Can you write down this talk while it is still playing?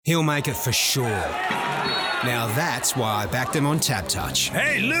He'll make it for sure. Now that's why I backed him on TABtouch.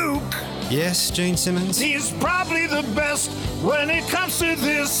 Hey, Luke. Yes, Gene Simmons? He's probably the best when it comes to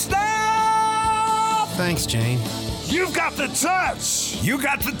this stuff. Thanks, Gene. You've got the touch. You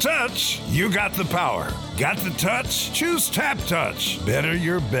got the touch. You got the power. Got the touch? Choose TABtouch. Better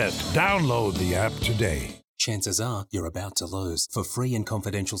your bet. Download the app today. Chances are you're about to lose. For free and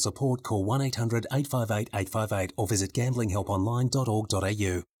confidential support, call 1-800-858-858 or visit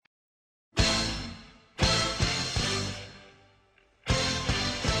gamblinghelponline.org.au.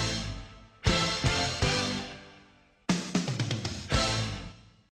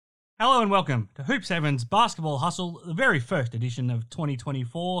 Hello and welcome to Hoop 7's Basketball Hustle, the very first edition of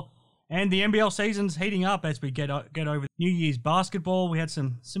 2024. And the NBL season's heating up as we get over New Year's basketball. We had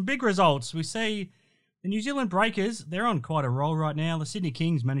some big results. We see the New Zealand Breakers, they're on quite a roll right now. The Sydney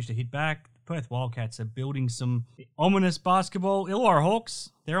Kings managed to hit back. The Perth Wildcats are building some ominous basketball. Illawarra Hawks,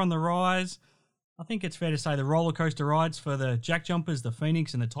 they're on the rise. I think it's fair to say the roller coaster rides for the Jack Jumpers, the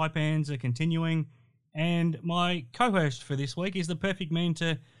Phoenix and the Taipans are continuing. And my co-host for this week is the perfect man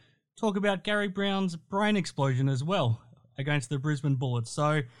to talk about Gary Brown's brain explosion as well against the Brisbane Bullets.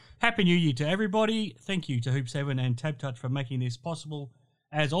 So, Happy New Year to everybody. Thank you to Hoop 7 and TABtouch for making this possible.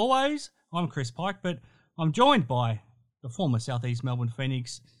 As always, I'm Chris Pike, but I'm joined by the former South East Melbourne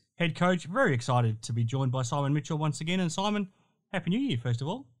Phoenix head coach. Very excited to be joined by Simon Mitchell once again. And Simon, Happy New Year, first of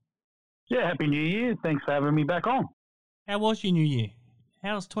all. Yeah, Happy New Year. Thanks for having me back on. How was your New Year?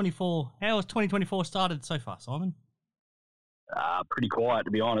 How's 2024 started so far, Simon? Pretty quiet,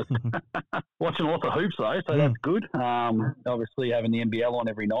 to be honest. Watching lots of hoops, though, so that's good. Obviously, having the NBL on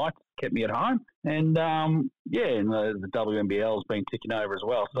every night kept me at home. And, and the WNBL has been ticking over as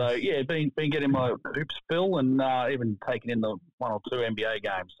well. So, yeah, been getting my hoops fill and even taking in the one or two NBA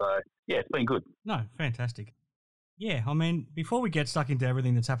games. So, yeah, it's been good. No, fantastic. Yeah, I mean, before we get stuck into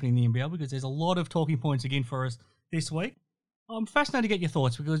everything that's happening in the NBL, because there's a lot of talking points again for us this week, I'm fascinated to get your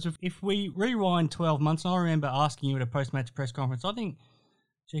thoughts, because if we rewind 12 months, and I remember asking you at a post-match press conference, I think,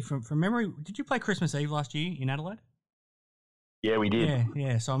 from memory, did you play Christmas Eve last year in Adelaide? Yeah, we did.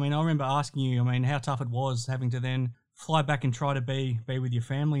 Yeah. So, I mean, I remember asking you, how tough it was having to then fly back and try to be with your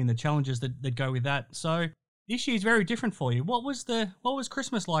family and the challenges that go with that. So, this year's very different for you. What was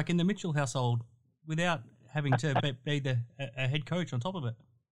Christmas like in the Mitchell household without having to be a head coach on top of it?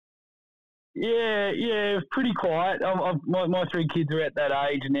 Yeah, it's pretty quiet. My three kids are at that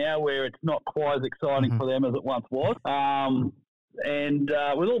age now where it's not quite as exciting for them as it once was. And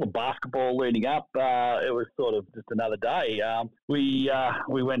with all the basketball leading up, it was sort of just another day. We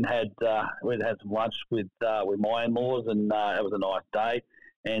went and had some lunch with my in-laws, and it was a nice day.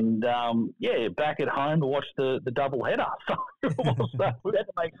 And back at home to watch the double header. So we had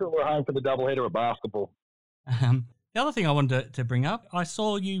to make sure we're home for the double header of basketball. The other thing I wanted to bring up, I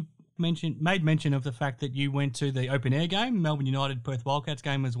saw you made mention of the fact that you went to the open air game, Melbourne United Perth Wildcats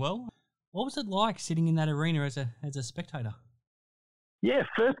game as well. What was it like sitting in that arena as a spectator? Yeah,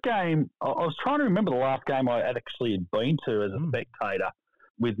 first game, I was trying to remember the last game I actually had been to as a spectator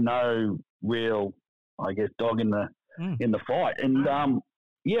with no real, I guess, dog in the fight. And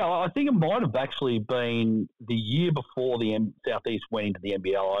I think it might have actually been the year before the Southeast went into the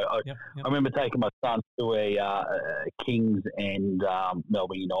NBL. I remember taking my son to a Kings and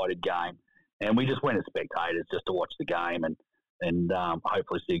Melbourne United game, and we just went as spectators just to watch the game and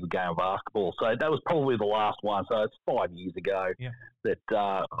hopefully see a good game of basketball. So that was probably the last one. So it's 5 years ago that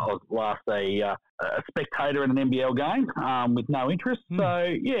I was last a spectator in an NBL game with no interest. So,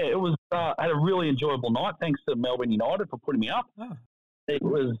 it was had a really enjoyable night. Thanks to Melbourne United for putting me up. Oh. It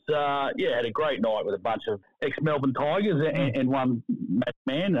was, had a great night with a bunch of ex-Melbourne Tigers and one match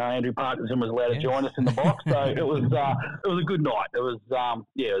man. Andrew Parkinson was allowed to join us in the box. So it was a good night. It was,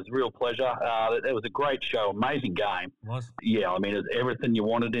 it was a real pleasure. It was a great show, amazing game. It was. Yeah, it was everything you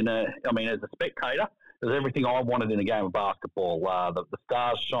wanted as a spectator. It was everything I wanted in a game of basketball. The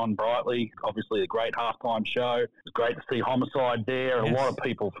stars shone brightly. Obviously, a great halftime show. It was great to see Homicide there. Yes. A lot of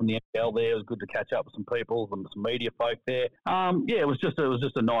people from the NBL there. It was good to catch up with some people, some media folk there. It was just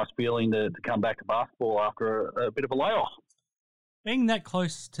a nice feeling to come back to basketball after a bit of a layoff. Being that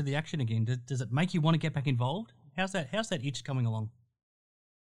close to the action again, does it make you want to get back involved? How's that itch coming along?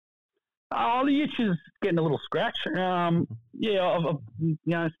 Oh, the itch is getting a little scratch. I'm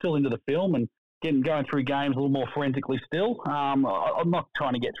still into the film and going through games a little more forensically still. I'm not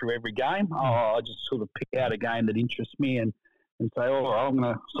trying to get through every game. I just sort of pick out a game that interests me and say, I'm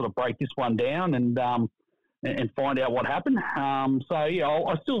going to sort of break this one down and find out what happened. I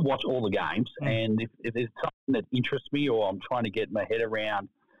still watch all the games, and if there's something that interests me or I'm trying to get my head around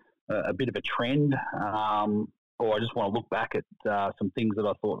a bit of a trend, or I just want to look back at some things that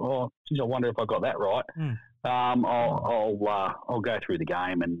I thought, oh, geez, I wonder if I got that right. I'll go through the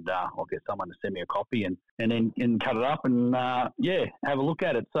game and I'll get someone to send me a copy and then cut it up and have a look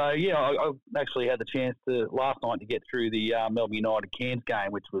at it. So I actually had the chance last night to get through the Melbourne United Cairns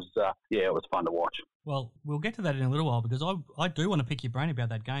game, which was it was fun to watch. Well, we'll get to that in a little while because I do want to pick your brain about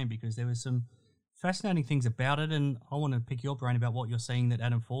that game because there was some fascinating things about it, and I want to pick your brain about what you're seeing that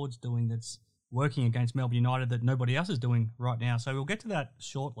Adam Ford's doing that's working against Melbourne United that nobody else is doing right now. So we'll get to that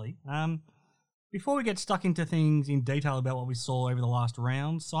shortly. Before we get stuck into things in detail about what we saw over the last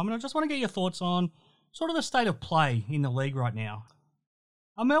round, Simon, I just want to get your thoughts on sort of the state of play in the league right now.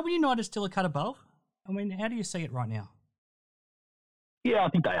 Are Melbourne United still a cut above? I mean, how do you see it right now? Yeah, I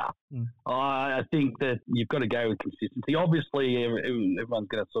think they are. I think that you've got to go with consistency. Obviously, everyone's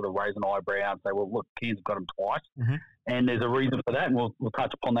going to sort of raise an eyebrow and say, well, look, Cairns have got them twice. And there's a reason for that, and we'll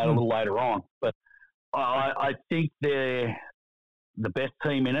touch upon that a little later on. But I think they're the best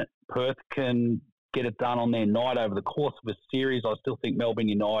team in it. Perth can get it done on their night over the course of a series. I still think Melbourne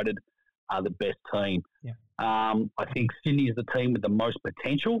United are the best team. Yeah. I think Sydney is the team with the most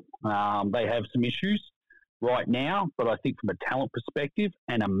potential. They have some issues right now, but I think from a talent perspective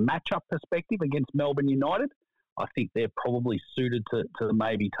and a matchup perspective against Melbourne United, I think they're probably suited to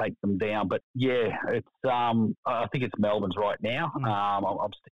maybe take them down. But yeah, it's I think it's Melbourne's right now.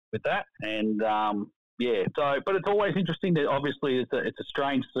 I'm sticking with that, and but it's always interesting that obviously it's a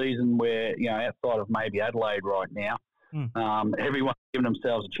strange season where outside of maybe Adelaide right now, everyone's giving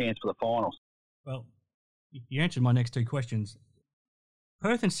themselves a chance for the finals. Well, you answered my next two questions.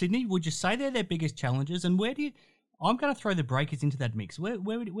 Perth and Sydney, would you say they're their biggest challenges? And where do you... I'm going to throw the Breakers into that mix. Where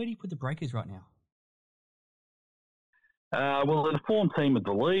do you put the Breakers right now? Well, they're the form team of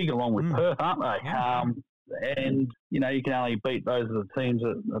the league along with Perth, aren't they? Yeah. And, you can only beat those of the teams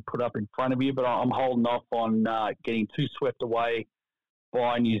that are put up in front of you. But I'm holding off on getting too swept away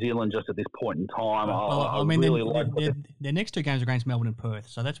by New Zealand just at this point in time. Well, their next two games are against Melbourne and Perth.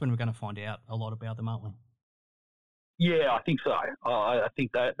 So that's when we're going to find out a lot about them, aren't we? Yeah, I think so. I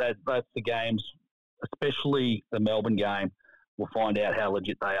think that's the games, especially the Melbourne game. We'll find out how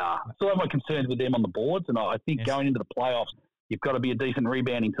legit they are. I still have my concerns with them on the boards, and I think going into the playoffs, you've got to be a decent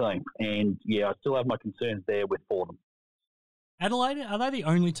rebounding team. And, I still have my concerns there for them. Adelaide, are they the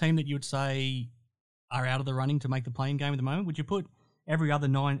only team that you would say are out of the running to make the playing game at the moment? Would you put every other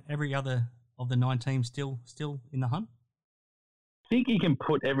of the 9 teams still in the hunt? I think you can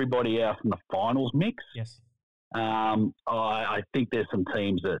put everybody else in the finals mix. Yes. I think there's some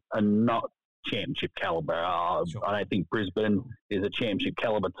teams that are not championship caliber. Sure. I don't think Brisbane is a championship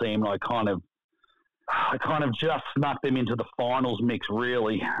caliber team. I kind of just snuck them into the finals mix,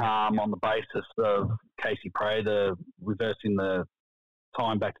 really, on the basis of Casey Prather reversing the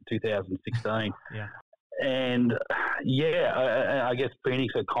time back to 2016. Yeah. And I guess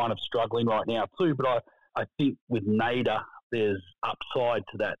Phoenix are kind of struggling right now too. But I think with Nader, there's upside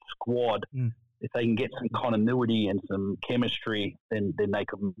to that squad. If they can get some continuity and some chemistry, then they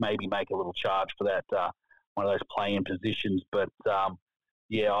could maybe make a little charge for that one of those play-in positions. But I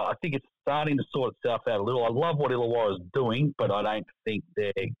think it's starting to sort itself out a little. I love what Illawarra is doing, but I don't think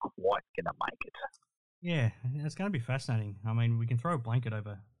they're quite going to make it. Yeah, it's going to be fascinating. I mean, we can throw a blanket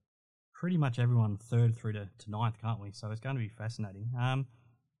over pretty much everyone 3rd through to 9th, can't we? So it's going to be fascinating.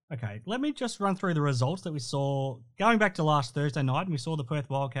 Okay, let me just run through the results that we saw going back to last Thursday night, and we saw the Perth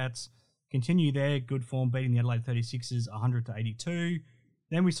Wildcats continue their good form, beating the Adelaide 36ers 100-82.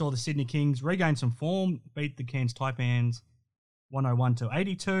 Then we saw the Sydney Kings regain some form, beat the Cairns Taipans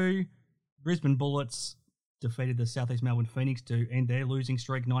 101-82. Brisbane Bullets defeated the Southeast Melbourne Phoenix to end their losing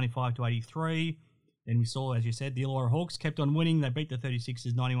streak 95-83. Then we saw, as you said, the Illawarra Hawks kept on winning. They beat the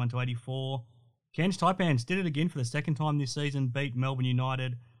 36ers 91-84. Cairns Taipans did it again for the second time this season, beat Melbourne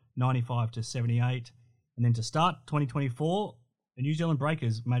United 95-78. And then to start 2024, the New Zealand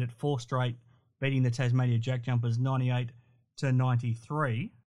Breakers made it 4 straight, beating the Tasmania Jack Jumpers 98-93.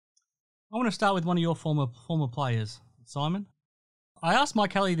 I want to start with one of your former players, Simon. I asked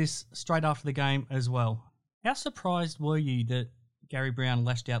Mike Kelly this straight after the game as well. How surprised were you that Gary Brown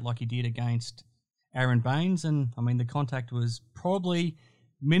lashed out like he did against Aaron Baines? And, I mean, the contact was probably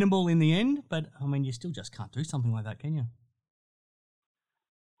minimal in the end, but, I mean, you still just can't do something like that, can you?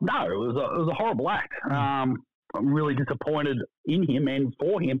 No, it was a horrible act. I'm really disappointed in him and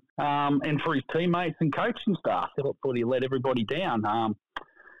for him and for his teammates and coaching staff. I thought he let everybody down.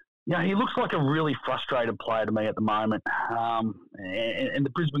 He looks like a really frustrated player to me at the moment. And the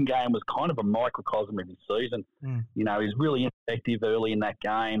Brisbane game was kind of a microcosm of his season. He's really ineffective early in that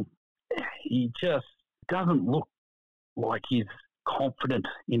game. He just doesn't look like he's confident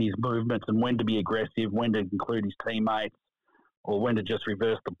in his movements and when to be aggressive, when to include his teammates, or when to just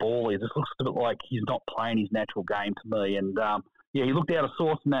reverse the ball. It just looks a bit like he's not playing his natural game to me. And, he looked out of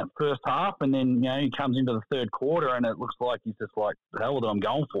sorts in that first half, and then, he comes into the third quarter, and it looks like he's just like, the hell with it, I'm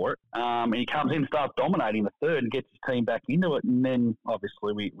going for it. And he comes in, starts dominating the third and gets his team back into it, and then,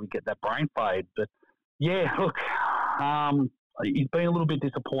 obviously, we get that brain fade. But, yeah, look, he's been a little bit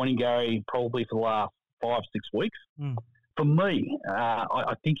disappointing, Gary, probably for the last 5-6 weeks. For me,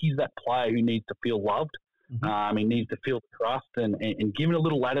 I think he's that player who needs to feel loved. He needs to feel trust and given a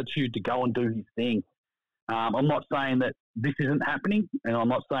little latitude to go and do his thing. I'm not saying that this isn't happening, and I'm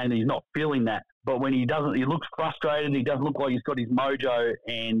not saying that he's not feeling that. But when he doesn't, he looks frustrated. He doesn't look like he's got his mojo,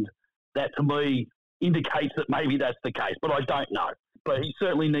 and that to me indicates that maybe that's the case. But I don't know. But he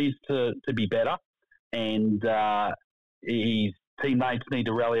certainly needs to be better, and his teammates need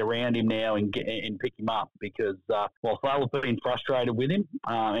to rally around him now and pick him up, because while they'll have been frustrated with him,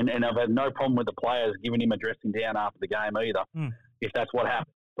 and I've had no problem with the players giving him a dressing down after the game either, if that's what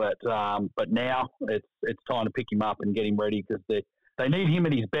happens. But now it's time to pick him up and get him ready, because they need him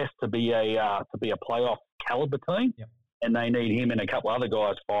at his best to be a playoff caliber team, and they need him and a couple other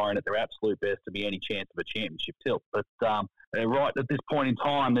guys firing at their absolute best to be any chance of a championship tilt. But right at this point in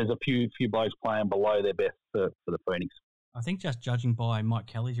time, there's a few blokes playing below their best for the Phoenix. I think just judging by Mike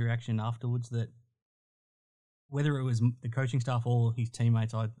Kelly's reaction afterwards, that whether it was the coaching staff or his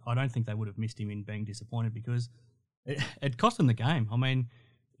teammates, I don't think they would have missed him in being disappointed, because it cost them the game. I mean,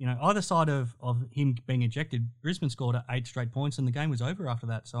 either side of him being ejected, Brisbane scored 8 straight points and the game was over after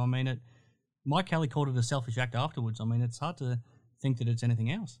that. So, I mean, Mike Kelly called it a selfish act afterwards. I mean, it's hard to think that it's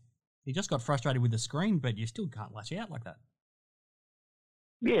anything else. He just got frustrated with the screen, but you still can't lash out like that.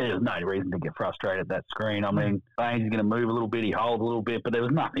 Yeah, there's no reason to get frustrated at that screen. I mean, Baines is going to move a little bit, he holds a little bit, but there was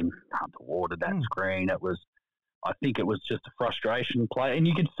nothing untoward at that screen. I think it was just a frustration play, and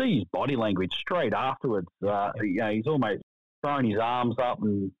you could see his body language straight afterwards. He's almost thrown his arms up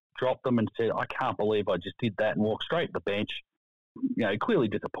and dropped them and said, "I can't believe I just did that," and walked straight to the bench. Clearly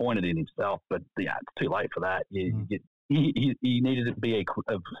disappointed in himself, but it's too late for that. He needed to be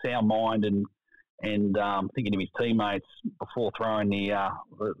a sound mind and thinking of his teammates before throwing the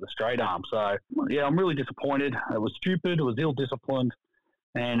straight arm. So, I'm really disappointed. It was stupid. It was ill-disciplined,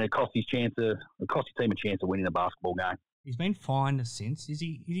 and it cost his team a chance of winning the basketball game. He's been fined since. Is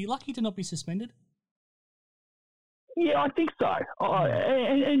he lucky to not be suspended? Yeah, I think so.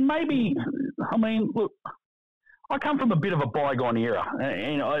 And maybe, I mean, look, I come from a bit of a bygone era,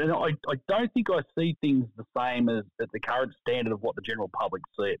 and I don't think I see things the same as the current standard of what the general public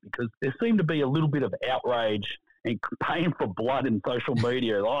see it, because there seemed to be a little bit of outrage and paying for blood in social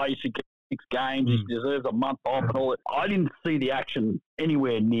media. He should get 6 games, he deserves a month off and all that. I didn't see the action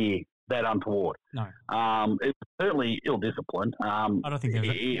anywhere near that untoward. No. It was certainly ill-disciplined. I don't think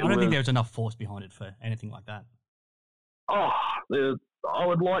there was enough force behind it for anything like that. I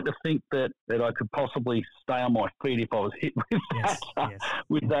would like to think that I could possibly stay on my feet if I was hit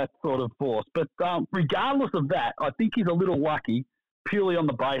with that sort of force. But regardless of that, I think he's a little lucky purely on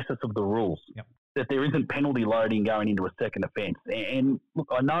the basis of the rules, that there isn't penalty loading going into a second offence. And look,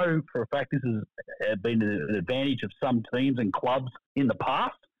 I know for a fact this has been an advantage of some teams and clubs in the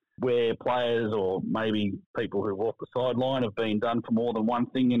past, where players or maybe people who walk the sideline have been done for more than one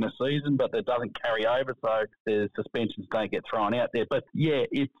thing in a season, but that doesn't carry over, so the suspensions don't get thrown out there. But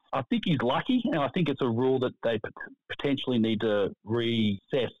I think he's lucky, and I think it's a rule that they potentially need to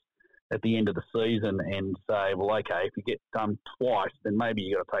reassess at the end of the season and say, well, okay, if you get done twice, then maybe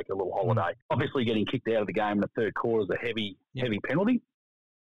you got to take a little holiday. Obviously, getting kicked out of the game in the third quarter is a heavy penalty.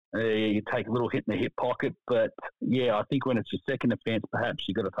 You take a little hit in the hip pocket, but I think when it's your second offence, perhaps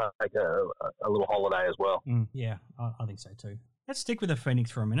you've got to take a little holiday as well. I think so too. Let's stick with the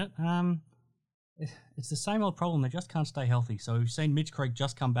Phoenix for a minute. It's the same old problem. They just can't stay healthy. So we've seen Mitch Creek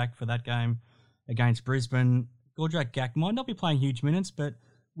just come back for that game against Brisbane. Gordrak Gak might not be playing huge minutes, but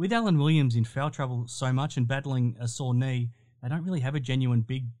with Alan Williams in foul trouble so much and battling a sore knee, they don't really have a genuine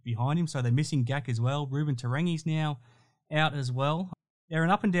big behind him, so they're missing Gak as well. Ruben Terengi's now out as well. They're an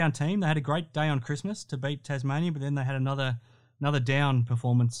up-and-down team. They had a great day on Christmas to beat Tasmania, but then they had another down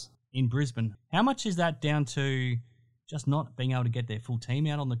performance in Brisbane. How much is that down to just not being able to get their full team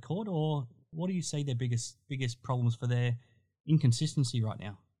out on the court, or what do you see their biggest problems for their inconsistency right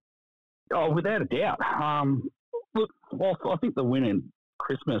now? Oh, without a doubt. Look, whilst I think the win in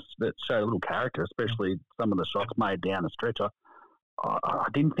Christmas that showed a little character, especially some of the shots made down the stretcher, I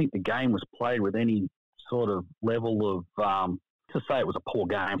didn't think the game was played with any sort of level of... to say it was a poor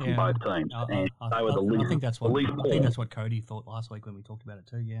game from both teams. I think that's what Cody thought last week when we talked about it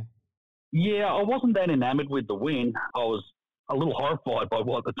too, Yeah, I wasn't that enamoured with the win. I a little horrified by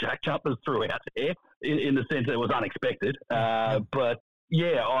what the Jack Jumpers threw out there in the sense that it was unexpected. But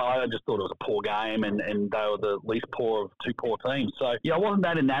yeah, I just thought it was a poor game, and they were the least poor of two poor teams. So, yeah, I wasn't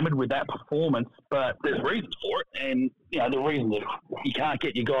that enamoured with that performance, but there's reasons for it. And, the reason that you can't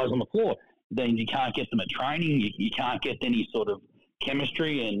get your guys on the floor, then you can't get them at training, you can't get any sort of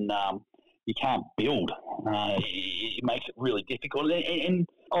chemistry, and you can't build. It makes it really difficult. And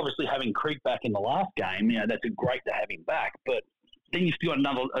obviously having Creek back in the last game, that's great to have him back, but then you've still got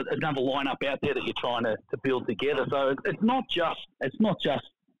another lineup out there that you're trying to build together. So it's not just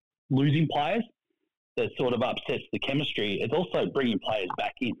losing players that sort of upsets the chemistry. It's also bringing players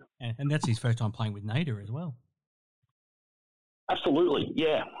back in. And that's his first time playing with Nader as well. Absolutely,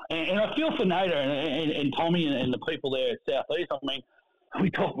 yeah. And I feel for Nader and Tommy and the people there at Southeast. I mean, we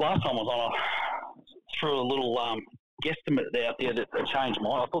talked last time I was on through a little guesstimate out there that changed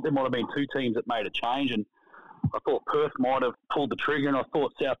mine. I thought there might have been two teams that made a change, and I thought Perth might have pulled the trigger, and I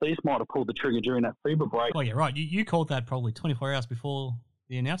thought Southeast might have pulled the trigger during that FIBA break. Oh, yeah, right. You called that probably 24 hours before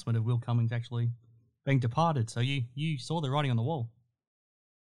the announcement of Will Cummings actually being departed, so you saw the writing on the wall.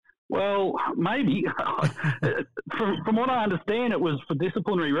 Well, maybe. From what I understand, it was for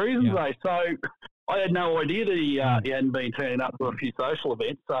disciplinary reasons, though. So I had no idea that he hadn't been turning up to a few social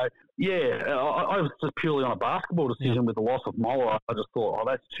events. So, yeah, I was just purely on a basketball decision with the loss of Moller. I just thought,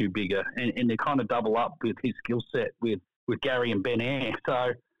 that's too big. And they kind of double up with his skill set with Gary and Ben Air.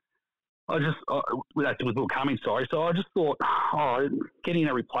 So with Will Cummings, sorry. So I just thought, getting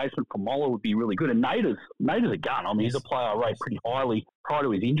a replacement for Moller would be really good. And Nader's a gun. I mean, he's a player I rate pretty highly prior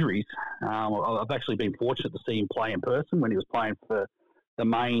to his injuries. I've actually been fortunate to see him play in person when he was playing for the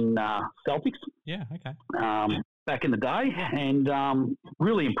main Celtics. Yeah, okay. Back in the day, and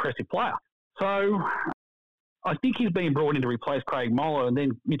really impressive player. So I think he's been brought in to replace Craig Moller, and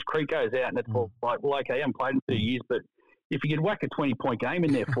then Mitch Creek goes out, and it's like, well, okay, I haven't played in 2 years, but if you could whack a 20-point game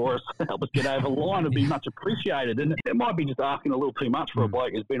in there for us, help us get over the line, it'd be much appreciated. And it might be just asking a little too much for a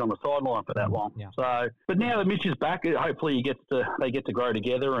bloke who's been on the sideline for that long. Yeah. So, but now that Mitch is back, hopefully they get to grow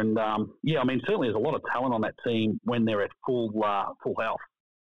together. And I mean, certainly there's a lot of talent on that team when they're at full health.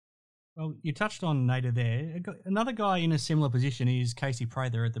 Well, you touched on Nader there. Another guy in a similar position is Casey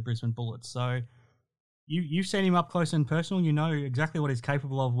Prather at the Brisbane Bullets. So you've seen him up close and personal. You know exactly what he's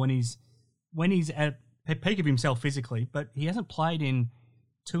capable of when he's at peak of himself physically, but he hasn't played in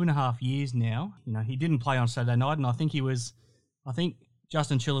 2.5 years now. He didn't play on Saturday night, and I think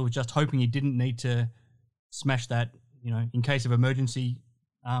Justin Chiller was just hoping he didn't need to smash that, in case of emergency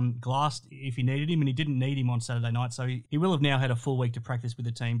glass if he needed him, and he didn't need him on Saturday night, so he will have now had a full week to practice with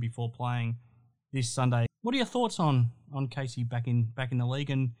the team before playing this Sunday. What are your thoughts on Casey back in the league,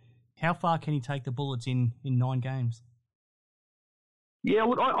 and how far can he take the Bullets in 9 games? Yeah,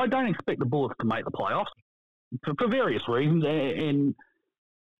 look, I don't expect the Bullets to make the playoffs for various reasons. And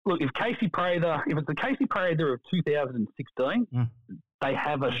look, if it's the Casey Prather of 2016, they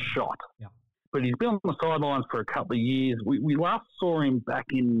have a shot. Yeah. But he's been on the sidelines for a couple of years. We last saw him back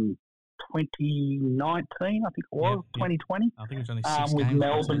in 2019, I think it was, 2020. I think it was only 6 with games.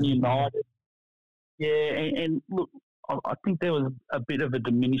 Melbourne United. Yeah, and look, I think there was a bit of a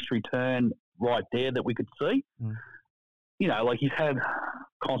diminished return right there that we could see. Like he's had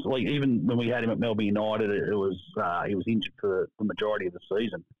constantly, even when we had him at Melbourne United, he was injured for the majority of the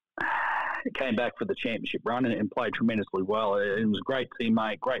season. He came back for the championship run and played tremendously well. He was a great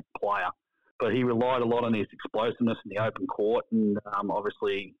teammate, great player, but he relied a lot on his explosiveness in the open court and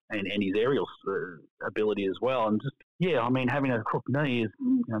obviously and his aerial ability as well. And having a crook knee is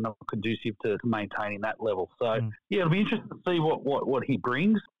not conducive to maintaining that level. So it'll be interesting to see what he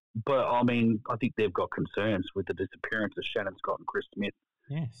brings. But, I mean, I think they've got concerns with the disappearance of Shannon Scott and Chris Smith.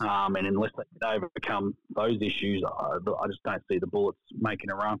 Yes. And unless they can overcome those issues, I just don't see the Bullets making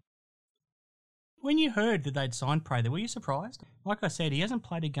a run. When you heard that they'd signed Prather, were you surprised? Like I said, he hasn't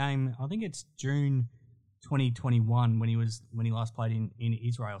played a game, I think it's June 2021 when he last played in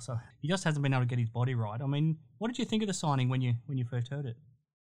Israel. So he just hasn't been able to get his body right. I mean, what did you think of the signing when you first heard it?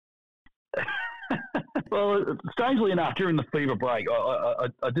 Well, strangely enough, during the FIBA break,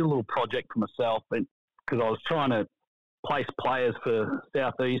 I did a little project for myself because I was trying to place players for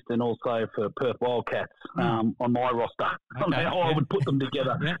Southeast and also for Perth Wildcats on my roster. Okay, how I would put them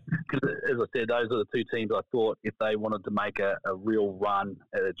together. Because, as I said, those are the two teams I thought if they wanted to make a real run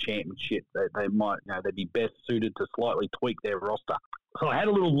at a championship, they might, they'd be best suited to slightly tweak their roster. So I had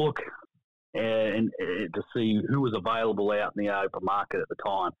a little look and to see who was available out in the open market at the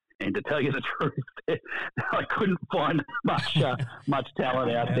time. And to tell you the truth, I couldn't find much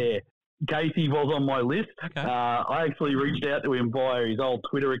talent out there. Casey was on my list. Okay. I actually reached out to him via his old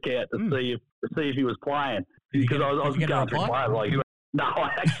Twitter account to see if he was playing. because I was going through players no, I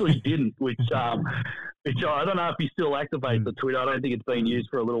actually didn't, which I don't know if he still activates the Twitter. I don't think it's been used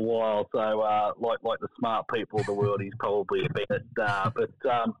for a little while. So, like the smart people of the world, he's probably a bit.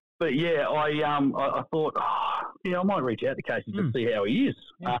 But yeah, I thought, I might reach out to Casey to see how he is.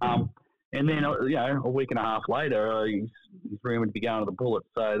 And then, a week and a half later, he's rumoured to be going to the Bullets.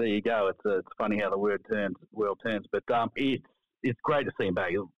 So there you go. It's funny how the world turns. But it's great to see him back.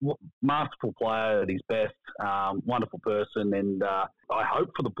 He's a masterful player at his best, wonderful person, and I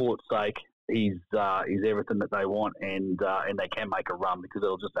hope for the Bullets' sake he's everything that they want, and they can make a run, because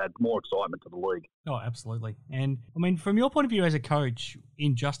it'll just add more excitement to the league. Oh, absolutely. And I mean, from your point of view as a coach,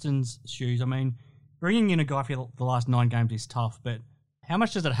 in Justin's shoes, I mean, bringing in a guy for the last 9 games is tough, but how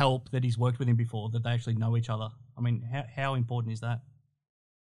much does it help that he's worked with him before, that they actually know each other? I mean, how important is that?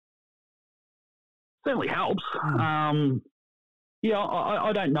 Certainly helps. I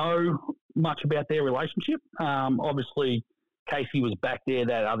don't know much about their relationship. Obviously, Casey was back there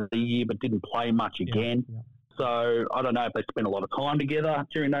that other year but didn't play much again. Yeah. So I don't know if they spent a lot of time together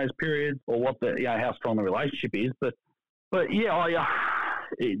during those periods, or what how strong the relationship is. But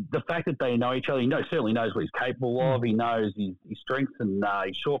the fact that they know each other, he certainly knows what he's capable of. He knows his strengths and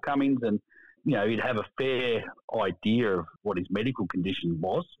his shortcomings, and he'd have a fair idea of what his medical condition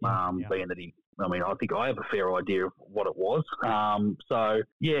was, being that I think I have a fair idea of what it was.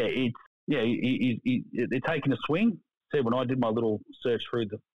 They're taking a swing. Said when I did my little search through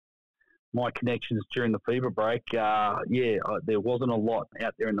my connections during the fever break, there wasn't a lot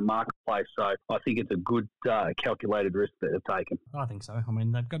out there in the marketplace. So I think it's a good calculated risk that they've taken. I think so. I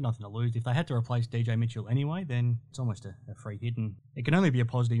mean, they've got nothing to lose. If they had to replace DJ Mitchell anyway, then it's almost a free hit, and it can only be a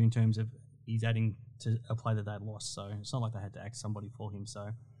positive in terms of he's adding to a play that they lost. So it's not like they had to act somebody for him. So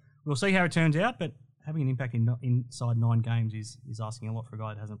we'll see how it turns out, but having an impact inside 9 games is asking a lot for a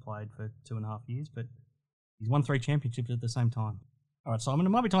guy that hasn't played for 2.5 years, but he's won 3 championships at the same time. All right, Simon, it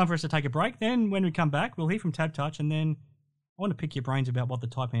might be time for us to take a break. Then when we come back, we'll hear from Tab Touch, and then I want to pick your brains about what the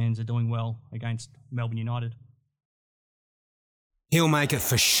Taipans are doing well against Melbourne United. He'll make it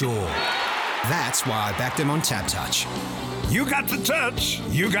for sure. That's why I backed him on Tab Touch. You got the touch.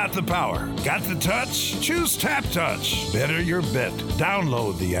 You got the power. Got the touch? Choose Tab Touch. Better your bet.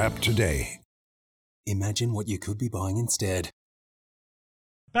 Download the app today. Imagine what you could be buying instead.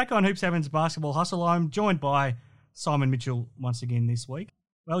 Back on Hoop 7's Basketball Hustle, I'm joined by Simon Mitchell once again this week.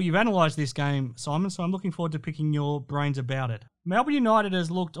 Well, you've analysed this game, Simon, so I'm looking forward to picking your brains about it. Melbourne United has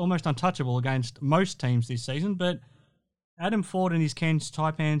looked almost untouchable against most teams this season, but Adam Ford and his Cairns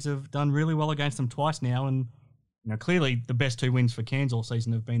Taipans have done really well against them twice now, and clearly the best 2 wins for Cairns all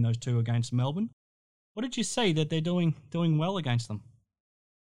season have been those 2 against Melbourne. What did you see that they're doing well against them?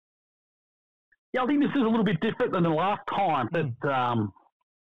 Yeah, I think this is a little bit different than the last time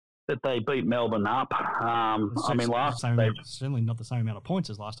that they beat Melbourne up. Certainly not the same amount of points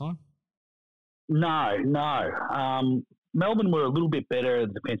as last time. No. Melbourne were a little bit better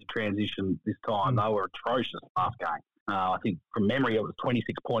at defensive transition this time. They were atrocious last game. I think from memory it was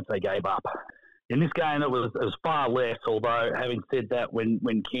 26 points they gave up. In this game it was far less, although having said that, when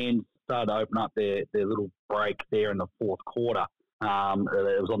Cairns started to open up their little break there in the fourth quarter,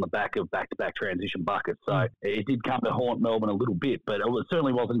 it was on the back of back-to-back transition buckets. So it did come to haunt Melbourne a little bit, but it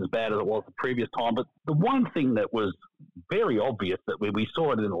certainly wasn't as bad as it was the previous time. But the one thing that was very obvious that we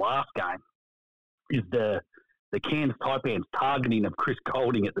saw it in the last game is the Cairns Taipans targeting of Chris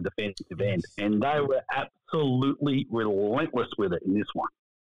Colding at the defensive end. And they were absolutely relentless with it in this one.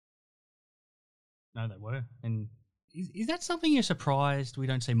 No, they were. And is that something you're surprised we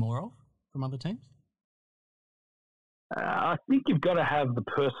don't see more of from other teams? I think you've got to have the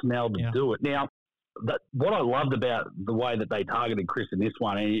personnel to do it. Now, what I loved about the way that they targeted Chris in this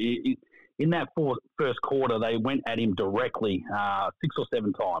one, in that first quarter, they went at him directly 6 or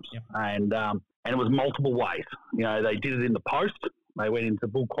 7 times, and it was multiple ways. They did it in the post. They went into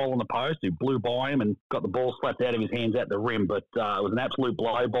Bull Quall in the post, who blew by him and got the ball slapped out of his hands at the rim, but it was an absolute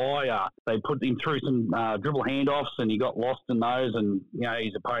blow-by. They put him through some dribble handoffs, and he got lost in those, and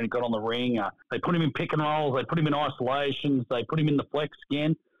his opponent got on the ring. They put him in pick and rolls. They put him in isolations. They put him in the flex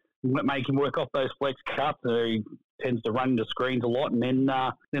again, make him work off those flex cuts. He tends to run into screens a lot, and then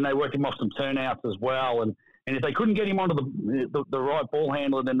they worked him off some turnouts as well. And if they couldn't get him onto the right ball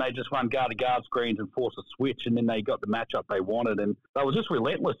handler, then they just run guard-to-guard screens and force a switch, and then they got the matchup they wanted. And they were just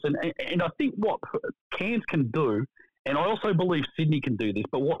relentless. And I think what Cairns can do, and I also believe Sydney can do this,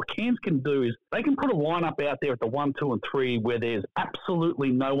 but what Cairns can do is they can put a lineup out there at the 1, 2, and 3 where there's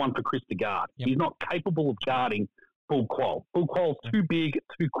absolutely no one for Chris to guard. Yep. He's not capable of guarding Bull Quall. Bull Quall's too big,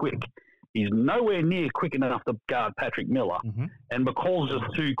 too quick. He's nowhere near quick enough to guard Patrick Miller, and McCall's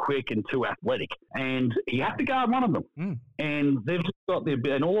just too quick and too athletic. And he has to guard one of them. And they've just got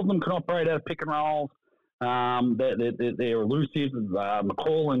and all of them can operate out of pick and rolls. They're elusive.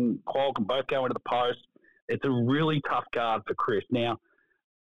 McCall and Qual can both go into the post. It's a really tough guard for Chris. Now,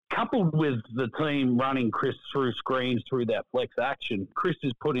 coupled with the team running Chris through screens through that flex action, Chris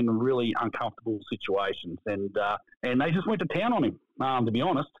is put in really uncomfortable situations, and they just went to town on him. To be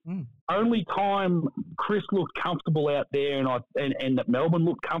honest, only time Chris looked comfortable out there, and that Melbourne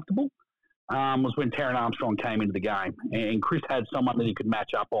looked comfortable, was when Taran Armstrong came into the game, and Chris had someone that he could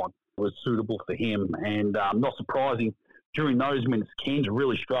match up on, was suitable for him, and not surprising. During those minutes, Cairns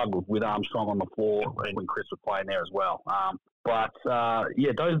really struggled with Armstrong on the floor when Chris was playing there as well.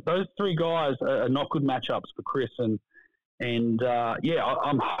 Those three guys are not good matchups for Chris, I'm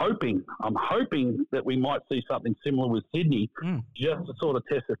hoping that we might see something similar with Sydney, just to sort of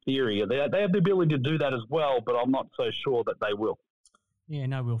test the theory. They have the ability to do that as well, but I'm not so sure that they will. Yeah,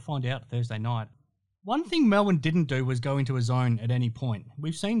 no, we'll find out Thursday night. One thing Melbourne didn't do was go into a zone at any point.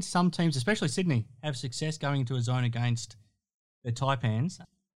 We've seen some teams, especially Sydney, have success going into a zone against the Taipans.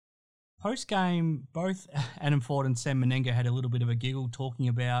 Post-game, both Adam Ford and Sam Menenga had a little bit of a giggle talking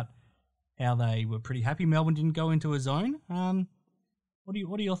about how they were pretty happy Melbourne didn't go into a zone. What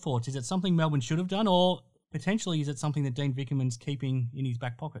are your thoughts? Is it something Melbourne should have done, or potentially is it something that Dean Vickerman's keeping in his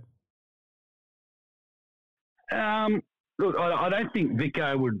back pocket? Look, I don't think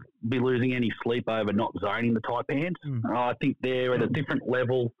Vico would be losing any sleep over not zoning the Taipans. I think they're at a different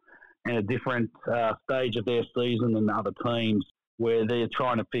level and a different stage of their season than other teams, where they're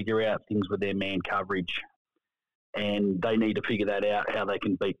trying to figure out things with their man coverage, and they need to figure that out, how they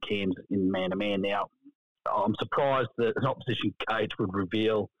can beat Cairns in man-to-man. Now, I'm surprised that an opposition coach would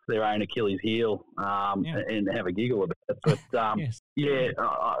reveal their own Achilles heel and have a giggle about it. But,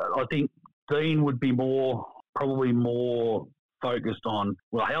 I think Dean would be probably more focused on,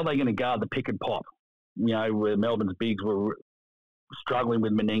 well, how are they going to guard the pick and pop? You know, where Melbourne's bigs were struggling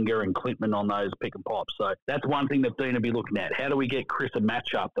with Menenga and Clintman on those pick and pops. So that's one thing that Dean will be looking at. How do we get Chris a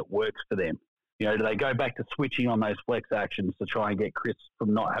matchup that works for them? You know, do they go back to switching on those flex actions to try and get Chris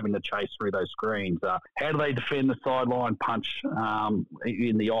from not having to chase through those screens? How do they defend the sideline punch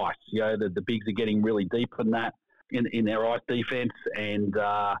in the ice? You know, the bigs are getting really deep in that, in their ice defense, and,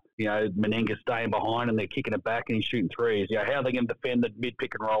 Menenga's staying behind and they're kicking it back and he's shooting threes. You know, how are they going to defend the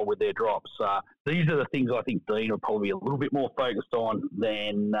mid-pick and roll with their drops? These are the things I think Dean will probably be a little bit more focused on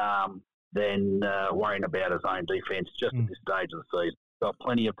than worrying about his own defense just at this stage of the season. Got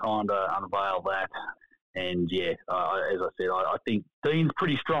plenty of time to unveil that. And, as I said, I think Dean's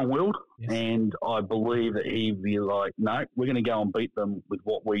pretty strong-willed, and I believe that he'd be like, no, we're going to go and beat them with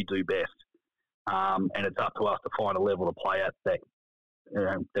what we do best. And it's up to us to find a level to play at that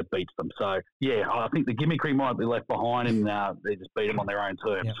beats them. So, I think the gimmickry might be left behind, and they just beat them on their own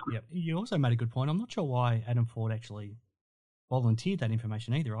terms. Yep. You also made a good point. I'm not sure why Adam Ford actually volunteered that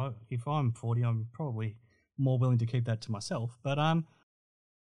information either. If I'm 40, I'm probably more willing to keep that to myself. But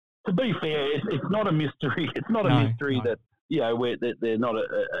to be fair, it's not a mystery. It's not a mystery that, where they're not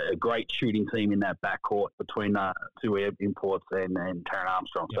a great shooting team in that backcourt between two imports and Taran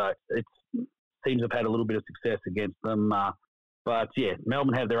Armstrong. Yep. So teams have had a little bit of success against them. But,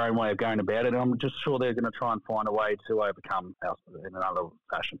 Melbourne have their own way of going about it. And I'm just sure they're going to try and find a way to overcome us in another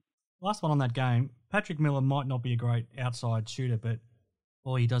fashion. Last one on that game. Patrick Miller might not be a great outside shooter, but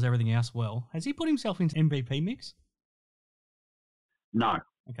he does everything else well. Has he put himself into MVP mix? No.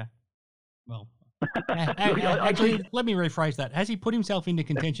 Okay. Well, actually, let me rephrase that. Has he put himself into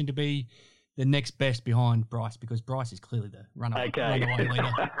contention to be the next best behind Bryce? Because Bryce is clearly the runaway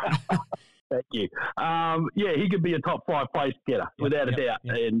leader. Thank you. He could be a top 5 place getter, without a doubt.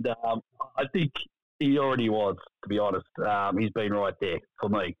 Yep. And I think he already was, to be honest. He's been right there for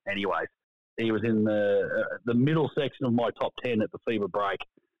me anyways. He was in the middle section of my top 10 at the FIBA break.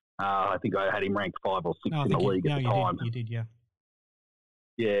 I think I had him ranked 5 or 6 in the league at the time. You did, yeah.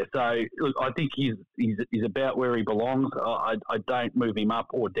 Yeah, so look, I think he's about where he belongs. I don't move him up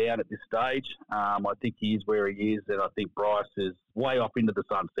or down at this stage. I think he is where he is, and I think Bryce is way off into the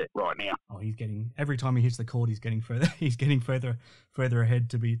sunset right now. Oh, he's getting, every time he hits the court, he's getting further ahead.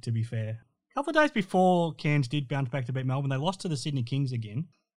 To be fair, a couple of days before Cairns did bounce back to beat Melbourne, they lost to the Sydney Kings again.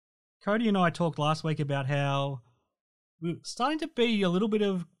 Cody and I talked last week about how we're starting to be a little bit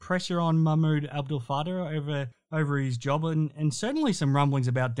of pressure on Mahmoud Abdul-Fattah over his job, and certainly some rumblings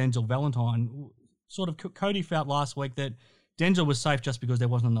about Denzel Valentine. Sort of Cody felt last week that Denzel was safe just because there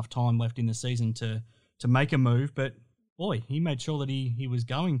wasn't enough time left in the season to make a move, but boy, he made sure that he was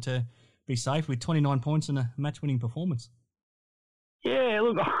going to be safe with 29 points and a match-winning performance. Yeah,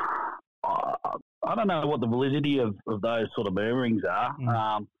 look, I don't know what the validity of those sort of murmurings are.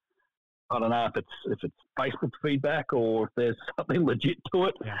 I don't know if it's Facebook feedback or if there's something legit to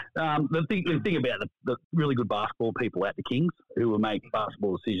it. Yeah. The thing about the really good basketball people at the Kings who will make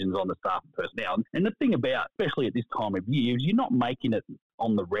basketball decisions on the staff and personnel, and the thing about, especially at this time of year, is you're not making it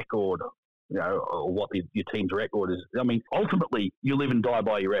on the record, or what your team's record is. I mean, ultimately, you live and die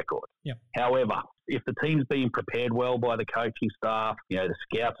by your record. Yep. However, if the team's being prepared well by the coaching staff, the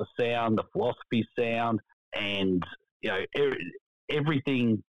scouts are sound, the philosophy's sound, and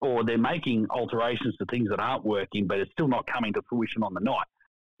everything, or they're making alterations to things that aren't working, but it's still not coming to fruition on the night.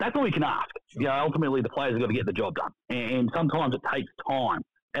 That's all you can ask. Sure. Ultimately, the players have got to get the job done, and sometimes it takes time.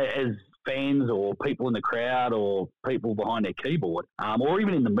 As fans or people in the crowd or people behind their keyboard, or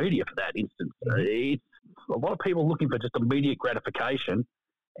even in the media for that instance, it's a lot of people looking for just immediate gratification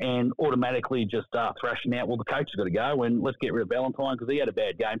and automatically just start thrashing out, well, the coach has got to go and let's get rid of Valentine because he had a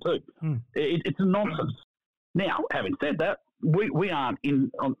bad game too. It's a nonsense. Now, having said that, we aren't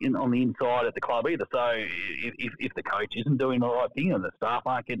on the inside at the club either. So if the coach isn't doing the right thing and the staff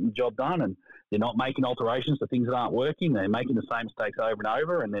aren't getting the job done and they're not making alterations to things that aren't working, they're making the same mistakes over and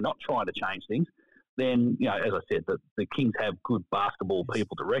over, and they're not trying to change things, then, as I said, the Kings have good basketball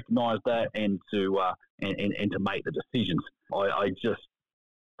people to recognise that and to make the decisions. I just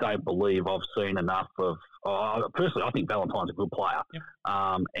don't believe I've seen enough of. Personally, I think Valentine's a good player,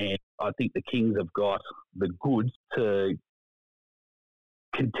 and I think the Kings have got the goods to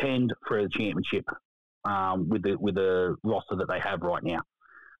contend for a championship with the roster that they have right now.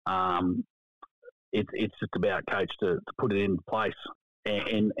 It's just about coach to put it in place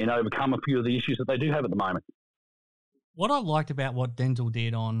and overcome a few of the issues that they do have at the moment. What I liked about what Denzel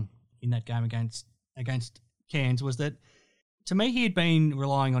did in that game against Cairns was that, to me, he had been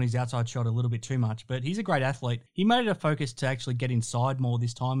relying on his outside shot a little bit too much, but he's a great athlete. He made it a focus to actually get inside more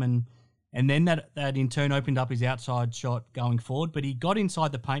this time, and then that in turn opened up his outside shot going forward, but he got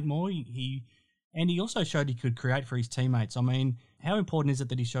inside the paint more. He also showed he could create for his teammates. I mean, how important is it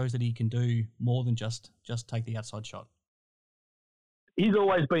that he shows that he can do more than just take the outside shot? He's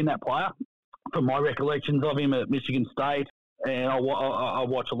always been that player. From my recollections of him at Michigan State, and I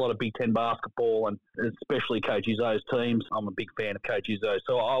watch a lot of Big Ten basketball, and especially Coach Izzo's teams. I'm a big fan of Coach Izzo,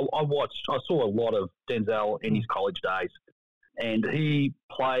 so I saw a lot of Denzel in his college days, and he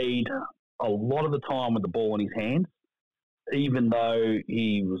played a lot of the time with the ball in his hands, even though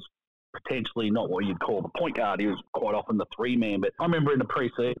he was potentially not what you'd call the point guard. He was quite often the three-man. But I remember in the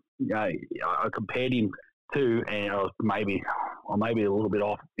preseason, I compared him to, and I was maybe a little bit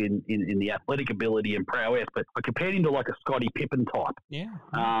off in the athletic ability and prowess, but I compared him to like a Scottie Pippen type. Yeah.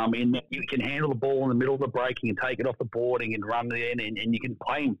 In that you can handle the ball in the middle of the break, you can take it off the board and run it in, and you can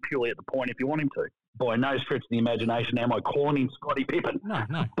play him purely at the point if you want him to. By no stretch of the imagination am I calling him Scottie Pippen.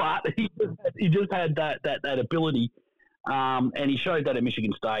 No. But he just had that ability, and he showed that at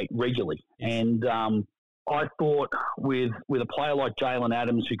Michigan State regularly. Yes. And I thought with a player like Jalen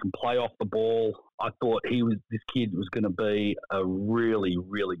Adams who can play off the ball, I thought this kid was going to be a really,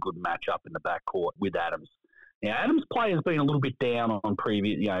 really good matchup in the backcourt with Adams. Now, Adams' play has been a little bit down on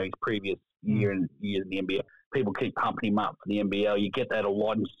his previous year in the NBA. People keep pumping him up for the NBL. You get that a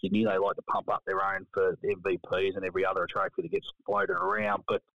lot in Sydney. They like to pump up their own for MVPs and every other trophy that gets floated around.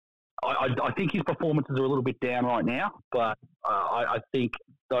 But I think his performances are a little bit down right now. But I think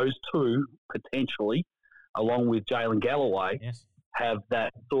those two potentially, along with Jalen Galloway, yes, have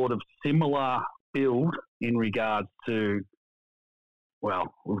that sort of similar build in regards to,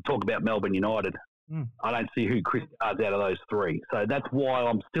 well, we'll talk about Melbourne United. I don't see who Chris guards out of those three. So that's why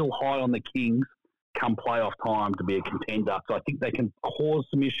I'm still high on the Kings come playoff time to be a contender. So I think they can cause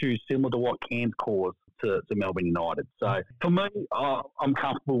some issues similar to what Cairns caused to Melbourne United. So for me, I'm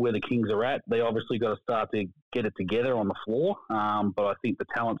comfortable where the Kings are at. They obviously got to start to get it together on the floor, but I think the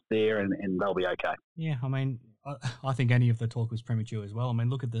talent's there and they'll be okay. Yeah, I mean, I think any of the talk was premature as well. I mean,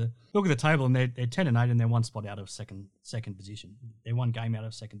 look at the table, and they're 10-8, and they're one spot out of second position. They're one game out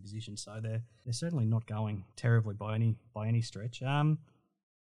of second position, so they're certainly not going terribly by any stretch. I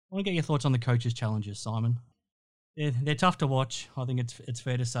want to get your thoughts on the coaches' challenges, Simon. They're tough to watch. I think it's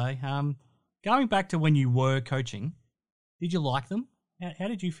fair to say. Going back to when you were coaching, did you like them? How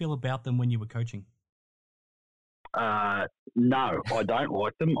did you feel about them when you were coaching? No, I don't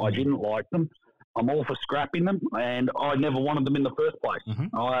like them. I didn't like them. I'm all for scrapping them, and I never wanted them in the first place.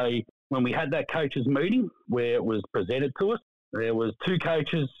 Mm-hmm. When we had that coaches meeting where it was presented to us, there was two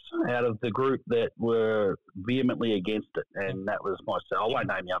coaches out of the group that were vehemently against it, and that was myself. I won't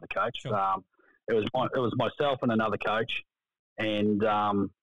name the other coach. Sure. It was myself and another coach, and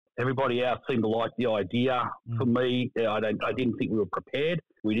everybody else seemed to like the idea. For me, I didn't think we were prepared.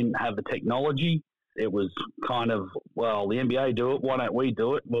 We didn't have the technology. it was kind of, well, the NBA do it, why don't we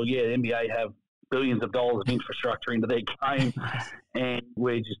do it? Well, yeah, the NBA have billions of dollars of infrastructure into their game, and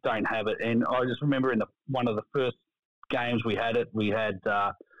we just don't have it. And I just remember in one of the first games we had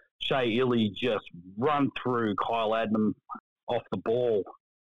Shea Ili just run through Kyle Adnam off the ball,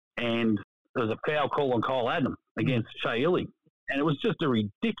 and there was a foul call on Kyle Adnam against Shea Ili, and it was just a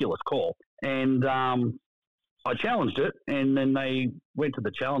ridiculous call. And I challenged it, and then they went to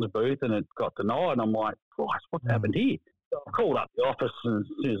the challenge booth, and it got denied. And I'm like, Christ, what's happened here? So I called up the office, and as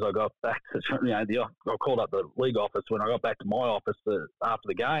soon as I got back to, I called up the league office when I got back to my office after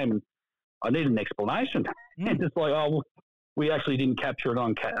the game, and I needed an explanation. And it's like, oh, well, we actually didn't capture it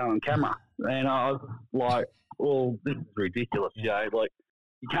on camera. And I was like, well, this is ridiculous, Joe. Like,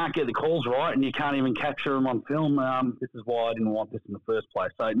 you can't get the calls right, and you can't even capture them on film. This is why I didn't want this in the first place.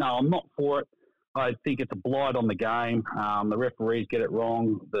 So, no, I'm not for it. I think it's a blight on the game. The referees get it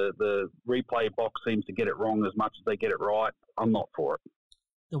wrong. The replay box seems to get it wrong as much as they get it right. I'm not for it.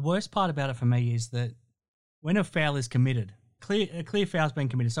 The worst part about it for me is that when a foul is committed, a clear foul's been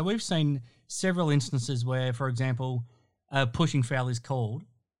committed. So we've seen several instances where, for example, a pushing foul is called.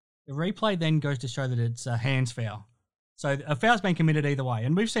 The replay then goes to show that it's a hands foul. So a foul's been committed either way.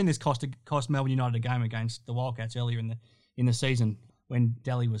 And we've seen this cost Melbourne United a game against the Wildcats earlier in the season when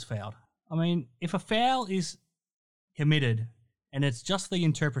Daly was fouled. I mean, if a foul is committed and it's just the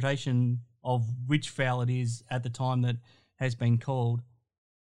interpretation of which foul it is at the time that has been called,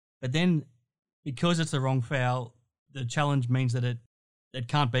 but then because it's the wrong foul, the challenge means that it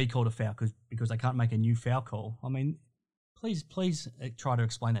can't be called a foul because they can't make a new foul call. I mean, please try to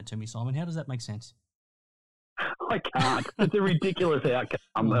explain that to me, Simon. How does that make sense? I can't. It's a ridiculous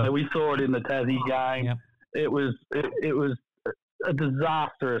outcome. We saw it in the Tassie game. Yep. It was a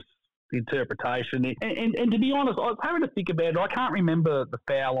disastrous interpretation. And to be honest, I was having to think about it. I can't remember the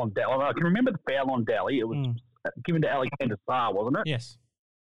foul on Daly. I can remember the foul on Daly. It was given to Alexander Sarr, wasn't it? Yes.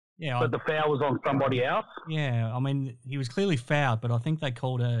 Yeah. But the foul was on somebody else? Yeah. I mean, he was clearly fouled, but I think they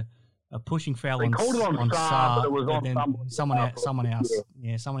called a pushing foul they on called it on Sarr, but it was on someone else.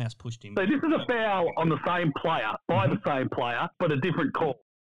 Yeah, someone else pushed him. So this is a foul on the same player, by the same player, but a different call.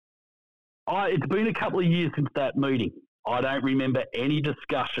 It's been a couple of years since that meeting. I don't remember any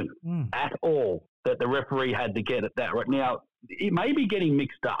discussion at all that the referee had to get at that. Right now, it may be getting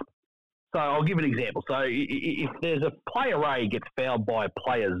mixed up. So I'll give an example. So if there's a player A gets fouled by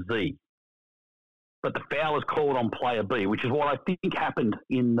player Z, but the foul is called on player B, which is what I think happened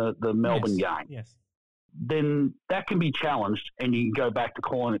in the Melbourne game. Yes. Then that can be challenged, and you can go back to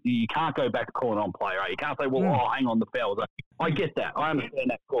calling it. You can't go back to calling on player A. You can't say, well, hang on, the foul was A. I get that. I understand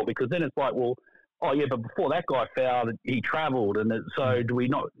that call, because then it's like, well, oh, yeah, but before that guy fouled, he travelled, and so do we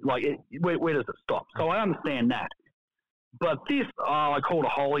not, like, where does it stop? So I understand that. But this, I called a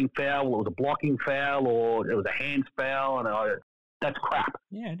holding foul, or it was a blocking foul, or it was a hands foul, and that's crap.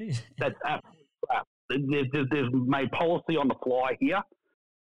 Yeah, it is. That's absolute crap. There's made policy on the fly here.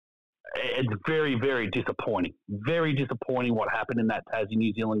 It's very, very disappointing. Very disappointing what happened in that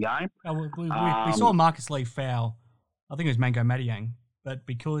Tassie-New Zealand game. We saw Marcus Lee foul, I think it was Mango Madiang, but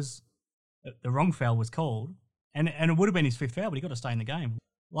because the wrong foul was called, and it would have been his fifth foul, but he got to stay in the game.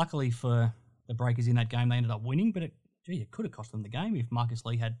 Luckily for the Breakers in that game, they ended up winning, but it could have cost them the game if Marcus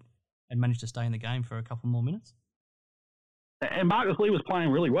Lee had managed to stay in the game for a couple more minutes. And Marcus Lee was playing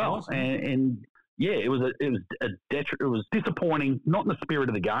really well, and yeah, it was disappointing, not in the spirit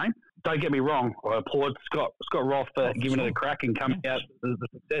of the game. Don't get me wrong, I applaud Scott Roth for giving it a crack and coming out the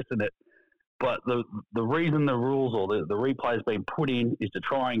success in it. But the reason the rules or the replay has been put in is to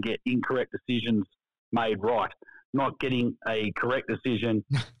try and get incorrect decisions made right, not getting a correct decision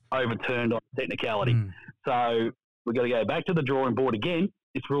overturned on technicality. So we've got to go back to the drawing board again.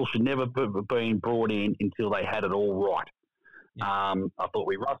 This rule should never have been brought in until they had it all right. Yeah. I thought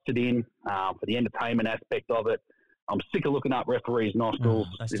we rushed it in for the entertainment aspect of it. I'm sick of looking up referees' nostrils.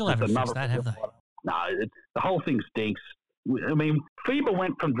 They still haven't fixed that, have they? No, the whole thing stinks. I mean, FIBA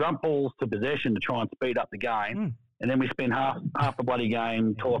went from jump balls to possession to try and speed up the game, and then we spent half the bloody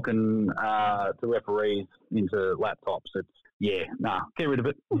game talking to referees into laptops. Get rid of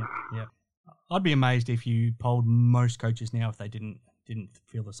it. Yeah. I'd be amazed if you polled most coaches now if they didn't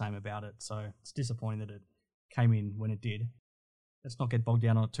feel the same about it. So it's disappointing that it came in when it did. Let's not get bogged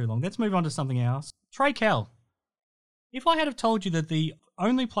down on it too long. Let's move on to something else. Trey Kell. If I had have told you that the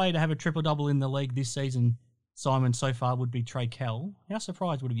only player to have a triple-double in the league this season, Simon, so far would be Trey Kell, how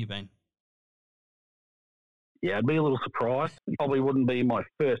surprised would have you been? Yeah, I'd be a little surprised. Probably wouldn't be my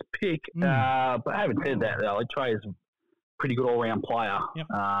first pick. But having said that, though, Trey is a pretty good all-round player. Yep.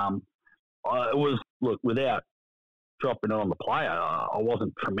 Without dropping it on the player, I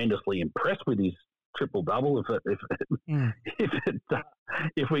wasn't tremendously impressed with his triple-double. If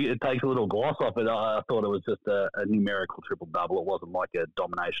it takes a little gloss off it, I thought it was just a numerical triple-double. It wasn't like a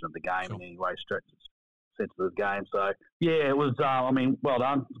domination of the game in any way, stretch sense of the game. So, yeah, it was, well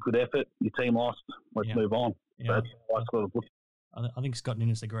done. Good effort. Your team lost. Let's move on. Yeah. That's how I sort of looked. I think Scott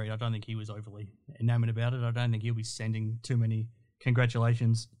Ninnis agreed. I don't think he was overly enamoured about it. I don't think he'll be sending too many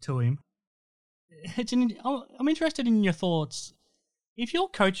congratulations to him. I'm interested in your thoughts. If you're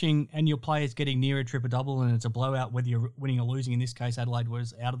coaching and your player's getting near a triple-double and it's a blowout, whether you're winning or losing, in this case Adelaide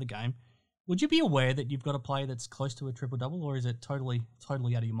was out of the game, would you be aware that you've got a player that's close to a triple-double, or is it totally out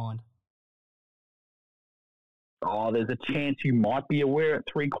of your mind? Oh, there's a chance you might be aware at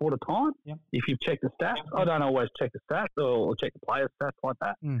three-quarter time if you've checked the stats. I don't always check the stats or check the players' stats like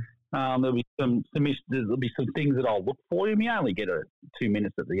that. There'll be some things that I'll look for. You only get 2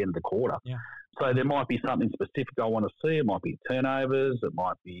 minutes at the end of the quarter. Yeah. So there might be something specific I want to see. It might be turnovers. It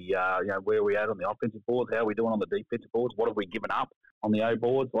might be where we at on the offensive boards. How are we doing on the defensive boards? What have we given up on the O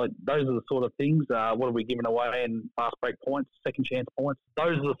boards? Like, those are the sort of things. What have we given away in fast break points, second chance points?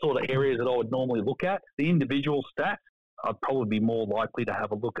 Those are the sort of areas that I would normally look at. The individual stats, I'd probably be more likely to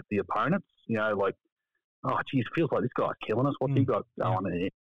have a look at the opponents. Like, oh, geez, feels like this guy's killing us. What's he got going there?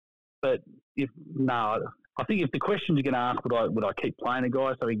 But I think if the question you're going to ask, would I keep playing a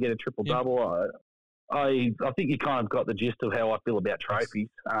guy so he get a triple-double, I think you kind of got the gist of how I feel about trophies.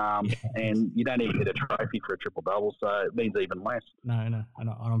 And you don't even get a trophy for a triple-double, so it means even less. No. And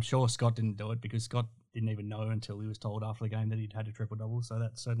I'm sure Scott didn't do it because Scott didn't even know until he was told after the game that he'd had a triple-double, so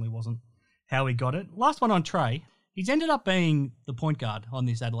that certainly wasn't how he got it. Last one on Trey. He's ended up being the point guard on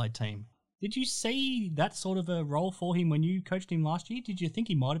this Adelaide team. Did you see that sort of a role for him when you coached him last year? Did you think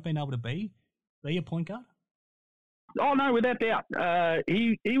he might have been able to be a point guard? Oh, no, without doubt.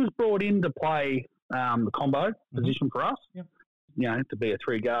 He was brought in to play the combo position for us, to be a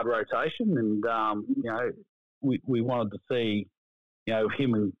three-guard rotation. And, we wanted to see,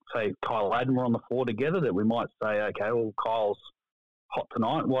 him and, say, Kyle Adden were on the floor together, that we might say, okay, well, Kyle's hot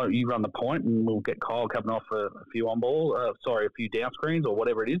tonight. Why don't you run the point and we'll get Kyle coming off a few a few down screens or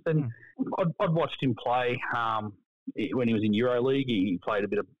whatever it is. And I'd watched him play when he was in EuroLeague. He played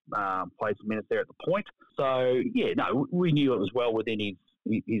played some minutes there at the point. So, we knew it was well within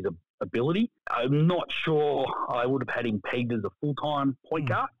his ability. I'm not sure I would have had him pegged as a full-time point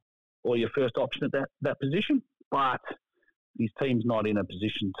guard or your first option at that position, but his team's not in a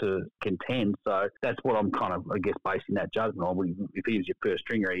position to contend, so that's what I'm kind of, I guess, basing that judgment on. If he was your first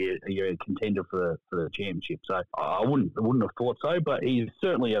stringer, you're a contender for the championship. So I wouldn't have thought so, but he's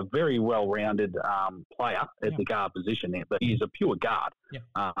certainly a very well-rounded player at the guard position there. But he's a pure guard,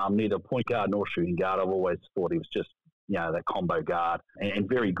 neither point guard nor shooting guard. I've always thought he was just, that combo guard and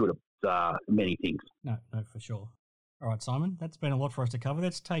very good at many things. No, for sure. All right, Simon, that's been a lot for us to cover.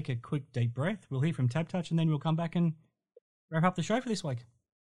 Let's take a quick deep breath. We'll hear from Tab Touch and then we'll come back and wrap up the show for this week.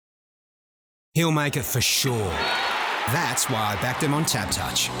 He'll make it for sure. That's why I backed him on Tap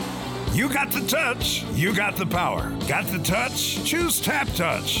Touch. You got the touch. You got the power. Got the touch? Choose Tap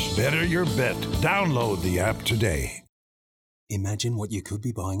Touch. Better your bet. Download the app today. Imagine what you could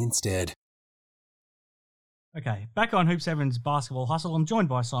be buying instead. Okay, back on Hoop 7's Basketball Hustle. I'm joined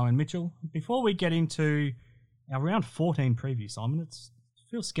by Simon Mitchell. Before we get into our round 14 preview, Simon, it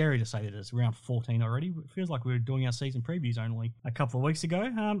feels scary to say that it's round 14 already. It feels like we were doing our season previews only a couple of weeks ago.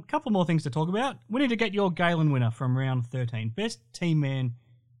 A couple more things to talk about. We need to get your Galen winner from round 13. Best team man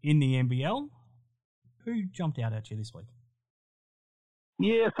in the NBL. Who jumped out at you this week?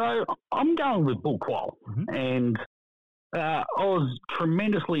 Yeah, so I'm going with Bul Kuol. And I was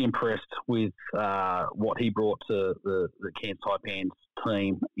tremendously impressed with what he brought to the Cairns Taipans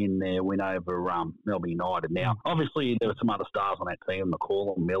team in their win over Melbourne United. Now, obviously, there were some other stars on that team,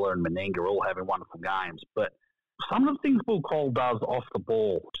 McCall, Miller and Menenga, all having wonderful games. But some of the things Bul Kuol does off the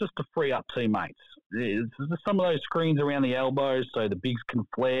ball, just to free up teammates. There's some of those screens around the elbows so the bigs can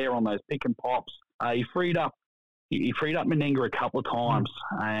flare on those pick and pops. He freed up Menenga a couple of times,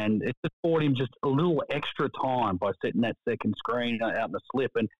 and it just bought him just a little extra time by setting that second screen out in the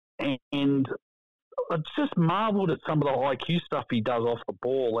slip. And I just marvelled at some of the IQ stuff he does off the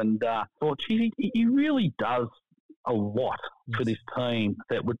ball, and thought, gee, he really does a lot for this team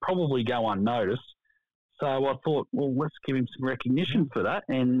that would probably go unnoticed. So I thought, well, let's give him some recognition for that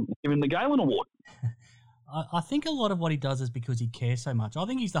and give him the Galen Award. I think a lot of what he does is because he cares so much. I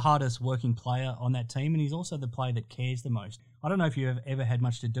think he's the hardest working player on that team, and he's also the player that cares the most. I don't know if you've ever had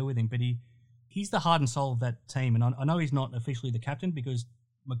much to do with him, but he's the heart and soul of that team. And I know he's not officially the captain because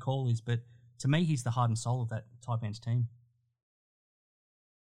McCall is, but to me, he's the heart and soul of that Taipans team.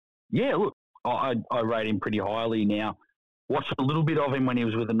 Yeah, look, I rate him pretty highly now. watched a little bit of him when he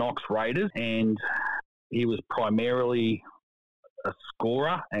was with the Knox Raiders, and he was primarily a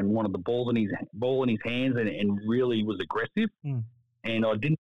scorer and wanted the ball in his hands and really was aggressive. And I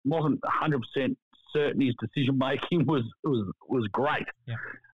wasn't 100% certain his decision making was great. Yeah.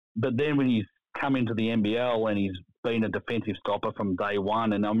 But then when he's come into the NBL and he's been a defensive stopper from day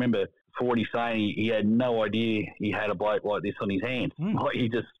one, and I remember Fordy saying he had no idea he had a bloke like this on his hands. Like he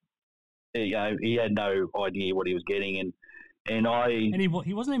just, he had no idea what he was getting, and he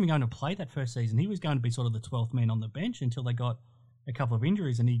wasn't even going to play that first season. He was going to be sort of the 12th man on the bench until they got a couple of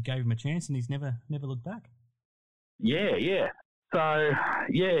injuries, and he gave him a chance, and he's never looked back. Yeah. So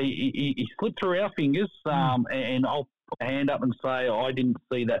he slipped through our fingers, and I'll put my hand up and say I didn't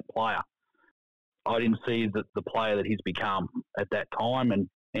see that player. I didn't see the player that he's become at that time,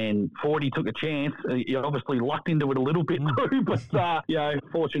 and Fordy took a chance. He obviously lucked into it a little bit too, but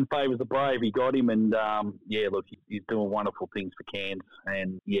fortune favours the brave. He got him, and look, he's doing wonderful things for Cairns,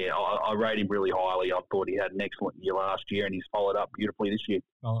 and I rate him really highly. I thought he had an excellent year last year, and he's followed up beautifully this year.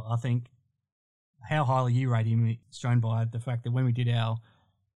 Well, I think how highly you rate him is shown by the fact that when we did our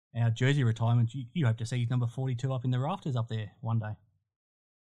jersey retirement, you hope to see his number 42 up in the rafters up there one day.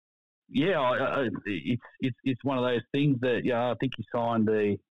 Yeah, it's one of those things that I think he signed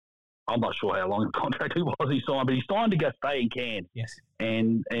I'm not sure how long the contract he signed, but he signed to go stay in Cairns. Yes.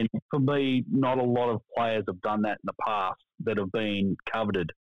 And for me, not a lot of players have done that in the past that have been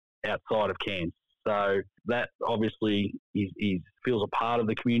coveted outside of Cairns. So that obviously he feels a part of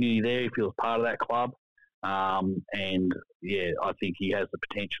the community there. He feels part of that club. I think he has the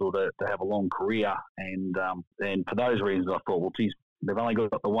potential to have a long career. And for those reasons, I thought, well, geez, they've only got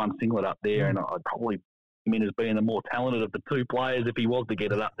the one singlet up there, and I'd probably as being the more talented of the two players if he was to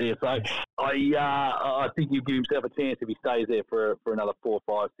get it up there. So I think he'll give himself a chance if he stays there for another 4,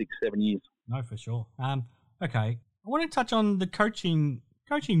 5, 6, 7 years. No, for sure. Okay, I want to touch on the coaching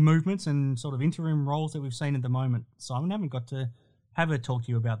movements and sort of interim roles that we've seen at the moment. Simon, I haven't got to have a talk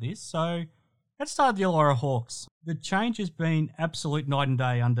to you about this. So let's start with the Illawarra Hawks. The change has been absolute night and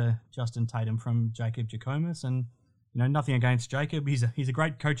day under Justin Tatum from Jacob Jackomas, and nothing against Jacob. He's a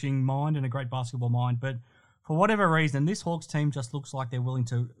great coaching mind and a great basketball mind, but for whatever reason, this Hawks team just looks like they're willing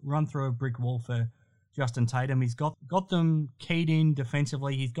to run through a brick wall for Justin Tatum. He's got them keyed in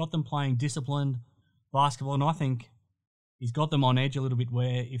defensively. He's got them playing disciplined basketball, and I think he's got them on edge a little bit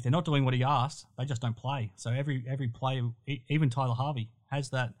where if they're not doing what he asks, they just don't play. So every player, even Tyler Harvey,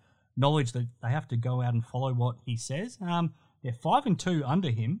 has that knowledge that they have to go out and follow what he says. They're 5-2 under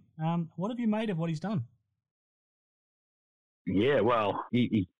him. What have you made of what he's done? Yeah, well,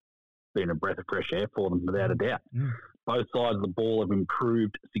 he's been a breath of fresh air for them, without a doubt. Both sides of the ball have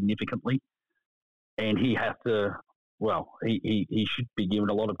improved significantly, and he has to, he should be given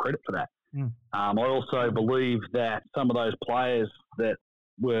a lot of credit for that. I also believe that some of those players that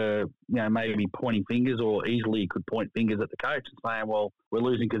were, maybe pointing fingers or easily could point fingers at the coach and saying, well, we're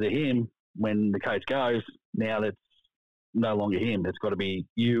losing because of him, when the coach goes, now that's no longer him. It's got to be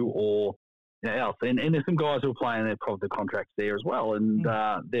you or else. And there's some guys who are playing their contracts there as well, and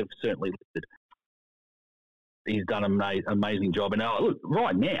they've certainly listed. He's done an amazing job. And look,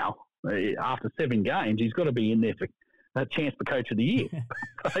 right now, after 7 games, he's got to be in there for a chance for Coach of the Year.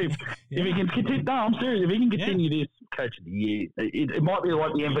 So if he can continue, I'm serious, if he can continue this Coach of the Year, it might be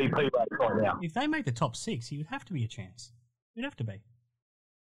like the MVP race right now. If they make the top 6, he would have to be a chance. He'd have to be.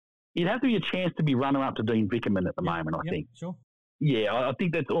 He'd have to be a chance to be runner-up to Dean Vickerman at the moment, I think. Sure. Yeah, I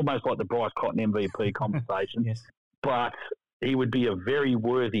think that's almost like the Bryce Cotton MVP conversation. Yes. But he would be a very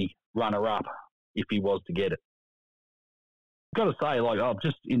worthy runner-up if he was to get it. I've got to say, I've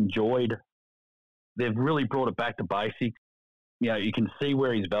just enjoyed. They've really brought it back to basics. You can see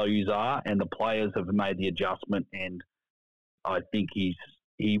where his values are, and the players have made the adjustment. And I think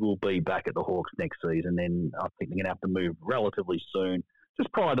he will be back at the Hawks next season. Then I think they're going to have to move relatively soon,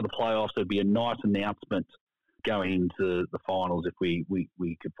 just prior to the playoffs. There'd be a nice announcement going into the finals if we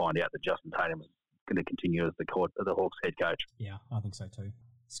could find out that Justin Tatum is going to continue as the Hawks head coach. Yeah, I think so too.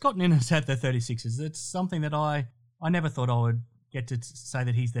 Scott Ninnis at the 36ers. It's something that I never thought I would get to say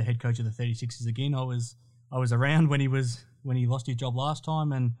that he's the head coach of the 36ers again. I was around when he lost his job last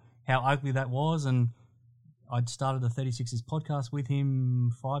time and how ugly that was, and I'd started the 36ers podcast with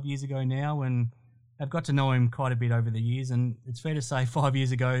him 5 years ago now, and I've got to know him quite a bit over the years, and it's fair to say 5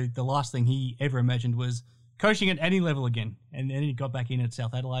 years ago the last thing he ever imagined was coaching at any level again. And then he got back in at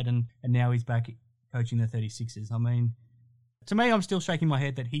South Adelaide, and now he's back coaching the 36ers. I mean, to me, I'm still shaking my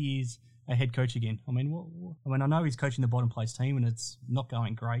head that he is a head coach again. I mean, I know he's coaching the bottom place team and it's not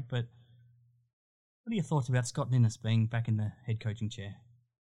going great, but what are your thoughts about Scott Ninnis being back in the head coaching chair?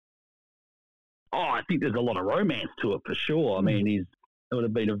 I think there's a lot of romance to it for sure. I mean, it would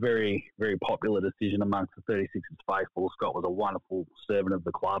have been a very, very popular decision amongst the 36ers faithful. Scott was a wonderful servant of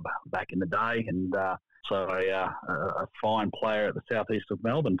the club back in the day, and so a fine player at the southeast of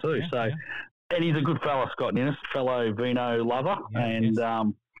Melbourne too. And he's a good fellow, Scott Ninnis, fellow Vino lover,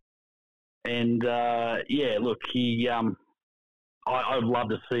 look, he. I'd love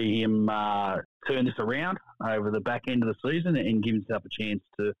to see him turn this around over the back end of the season and give himself a chance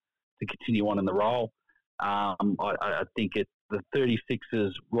to continue on in the role. I think the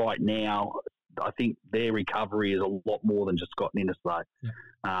 36ers right now, I think their recovery is a lot more than just Scott Ninnis, though. Yeah.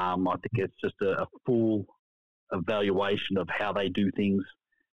 I think it's just a full evaluation of how they do things,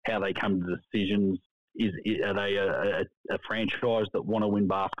 how they come to decisions. Are they a franchise that want to win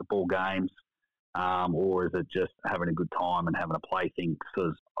basketball games? Or is it just having a good time and having a play thing?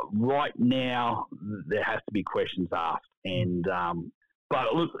 Because right now there has to be questions asked. And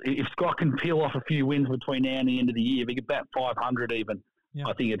but look, if Scott can peel off a few wins between now and the end of the year, if he can bat 500 even,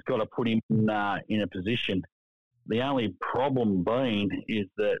 I think it's got to put him in a position. The only problem being is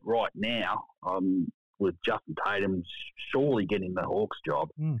that right now, with Justin Tatum surely getting the Hawks job,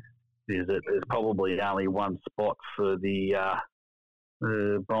 is that there's probably only one spot for the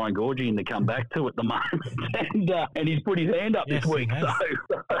Brian Goorjian to come back to at the moment, and he's put his hand up this week,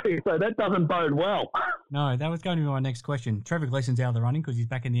 so that doesn't bode well. No, that was going to be my next question. Trevor Gleason's out of the running because he's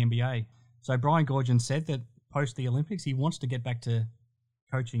back in the NBA. So Brian Goorjian said that post the Olympics he wants to get back to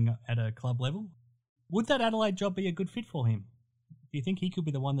coaching at a club level. Would that Adelaide job be a good fit for him? Do you think he could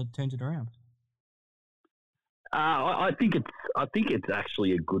be the one that turns it around? I think it's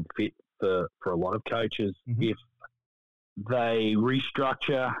actually a good fit for a lot of coaches if they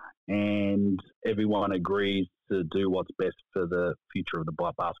restructure and everyone agrees to do what's best for the future of the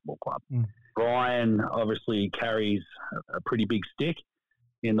basketball club. Brian obviously carries a pretty big stick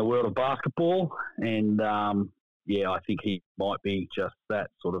in the world of basketball, and I think he might be just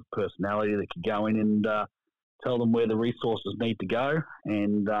that sort of personality that could go in and tell them where the resources need to go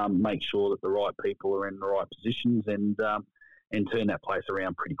and make sure that the right people are in the right positions and turn that place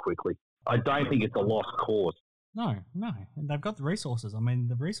around pretty quickly. I don't think it's a lost cause. No. And they've got the resources. I mean,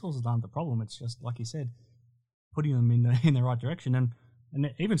 the resources aren't the problem. It's just, like you said, putting them in the right direction.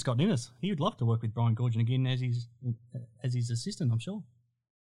 And even Scott Ninnis, he would love to work with Brian Goorjian again as his assistant, I'm sure.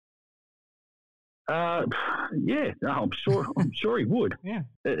 I'm sure he would. Yeah.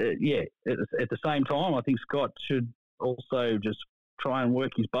 At the same time, I think Scott should also just try and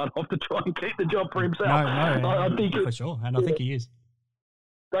work his butt off to try and keep the job for himself. I think for sure, and I think he is.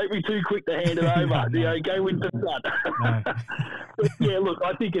 Don't be too quick to hand it over. Go win the front. Look,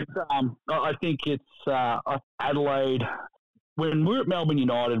 I think it's Adelaide. When we were at Melbourne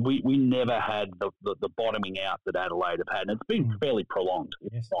United, we never had the bottoming out that Adelaide have had, and it's been fairly prolonged, to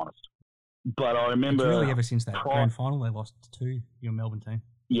be honest. But I remember... It's really ever since that grand final they lost to your Melbourne team.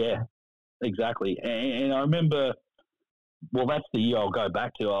 Yeah, exactly. And I remember... Well, that's the year I'll go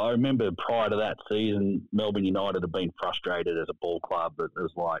back to. I remember prior to that season, Melbourne United have been frustrated as a ball club. That it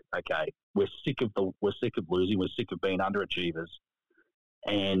was like, okay, we're sick of losing. We're sick of being underachievers,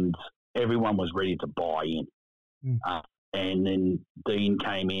 and everyone was ready to buy in. And then Dean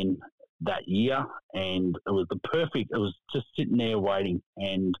came in that year, and it was it was just sitting there waiting.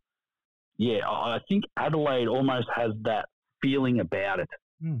 And I think Adelaide almost has that feeling about it.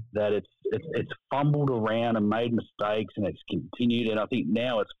 That it's fumbled around and made mistakes and it's continued, and I think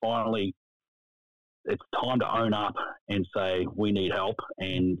now it's time to own up and say we need help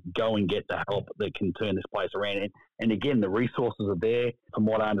and go and get the help that can turn this place around. And again, the resources are there. From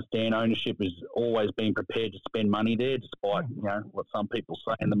what I understand, ownership has always been prepared to spend money there, despite what some people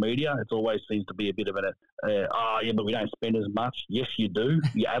say in the media. It always seems to be a bit of but we don't spend as much. Yes, you do.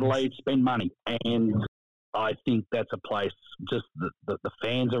 You Adelaide spend money, and I think that's a place just the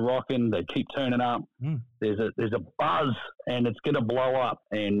fans are rocking. They keep turning up. There's a buzz, and it's going to blow up.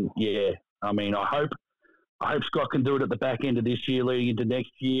 And I mean, I hope Scott can do it at the back end of this year, leading into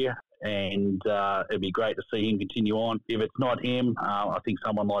next year. And it'd be great to see him continue on. If it's not him, I think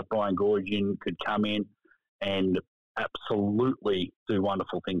someone like Brian Goorjian could come in and absolutely do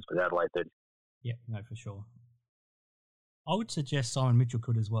wonderful things for the Adelaide 30. Yeah, no, for sure. I would suggest Simon Mitchell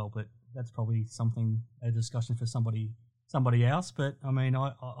could as well, but that's probably a discussion for somebody else. But I mean,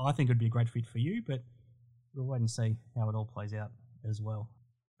 I think it'd be a great fit for you, but we'll wait and see how it all plays out as well.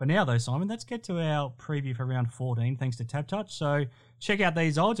 For now, though, Simon, let's get to our preview for round 14, thanks to TabTouch. So check out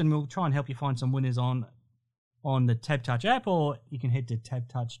these odds, and we'll try and help you find some winners on the TabTouch app, or you can head to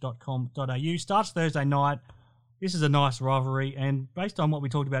tabtouch.com.au. Starts Thursday night. This is a nice rivalry, and based on what we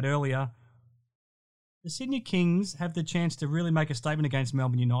talked about earlier, the Sydney Kings have the chance to really make a statement against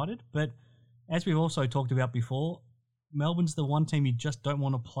Melbourne United, but as we've also talked about before, Melbourne's the one team you just don't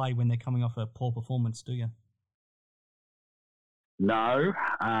want to play when they're coming off a poor performance, do you? No,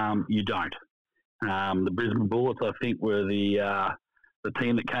 you don't. The Brisbane Bullets, I think, were the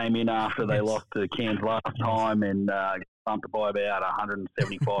team that came in after they lost to Cairns last time and bumped by about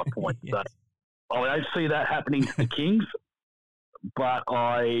 175 points. Yes. So I don't see that happening to the Kings, but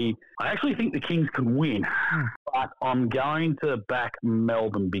I actually think the Kings can win. But I'm going to back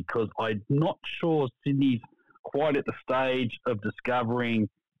Melbourne because I'm not sure Sydney's quite at the stage of discovering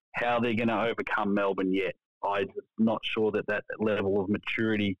how they're going to overcome Melbourne yet. I'm just not sure that level of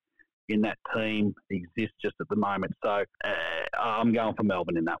maturity in that team exists just at the moment. So I'm going for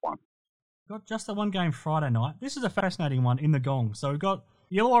Melbourne in that one. Got just the one game Friday night. This is a fascinating one in the Gong. So we've got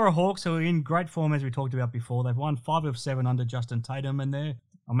the Illawarra Hawks, who are in great form, as we talked about before. They've won 5 of 7 under Justin Tatum, and they're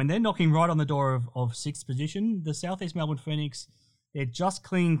knocking right on the door of 6th position. The Southeast Melbourne Phoenix, they're just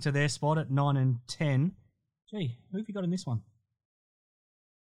clinging to their spot at 9 and 10. Gee, who have you got in this one?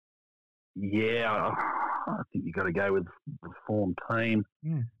 Yeah, I think you've got to go with the form team.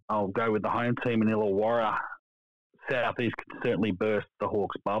 I'll go with the home team in Illawarra. Southeast could certainly burst the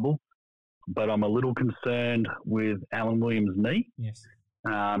Hawks bubble, but I'm a little concerned with Alan Williams' knee. Yes.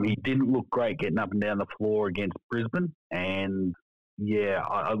 He didn't look great getting up and down the floor against Brisbane, and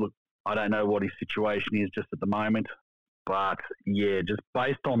I don't know what his situation is just at the moment, but yeah, just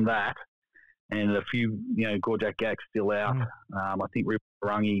based on that, and a few, Gorjak Gak's still out. I think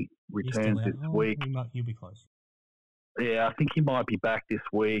Riparangi returns this week. He'll be close. Yeah, I think he might be back this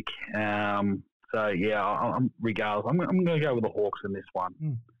week. So yeah, regardless, I'm going to go with the Hawks in this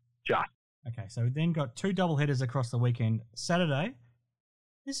one. Just. Okay, so we then got 2 doubleheaders across the weekend. Saturday,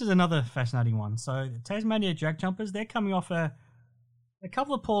 this is another fascinating one. So the Tasmania Jack Jumpers, they're coming off a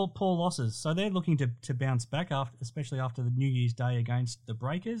couple of poor losses. So they're looking to bounce back, especially after the New Year's Day against the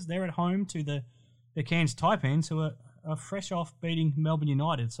Breakers. They're at home to the Cairns Taipans, who are fresh off beating Melbourne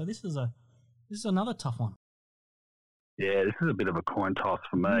United. So this is another tough one. Yeah, this is a bit of a coin toss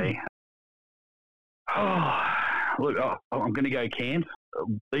for me. Look, I'm going to go Cairns.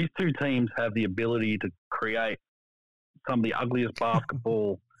 These two teams have the ability to create some of the ugliest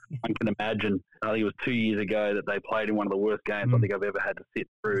basketball one can imagine. I think it was 2 years ago that they played in one of the worst games I think I've ever had to sit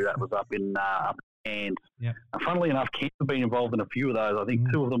through. That was up in Cairns. Yep. And funnily enough, Cairns have been involved in a few of those. I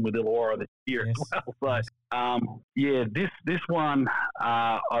think 2 of them with Illawarra this year as well. So, this one,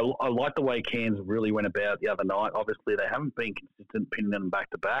 I like the way Cairns really went about the other night. Obviously, they haven't been consistent pinning them back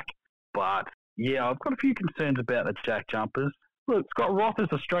to back. But, yeah, I've got a few concerns about the Jack Jumpers. Look, Scott Roth is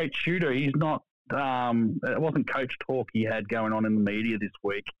a straight shooter. He's not it wasn't coach talk he had going on in the media this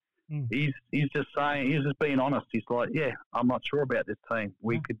week. He's just saying, he's just being honest. He's like, I'm not sure about this team.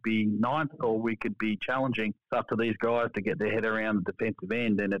 We could be 9th or we could be challenging. It's up to these guys to get their head around the defensive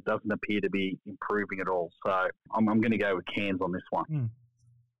end, and it doesn't appear to be improving at all. So I'm going to go with Cairns on this one.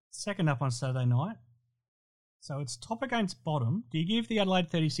 Second up on Saturday night. So it's top against bottom. Do you give the Adelaide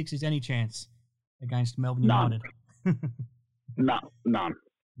 36ers any chance against Melbourne United? None.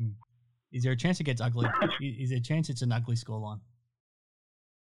 Is there a chance it gets ugly? Is there a chance it's an ugly scoreline?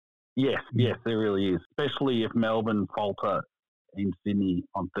 Yes, there really is. Especially if Melbourne falter in Sydney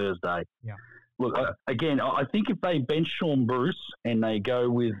on Thursday. Yeah. Look, again, I think if they bench Sean Bruce and they go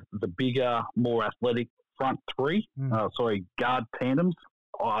with the bigger, more athletic front guard tandems,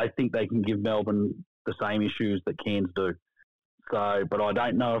 I think they can give Melbourne the same issues that Cairns do. So, but I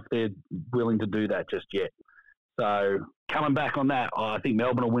don't know if they're willing to do that just yet. So, coming back on that, I think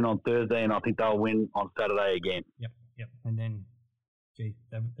Melbourne will win on Thursday, and I think they'll win on Saturday again. Yep. And then,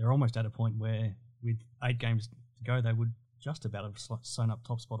 they're almost at a point where, with 8 games to go, they would just about have sewn up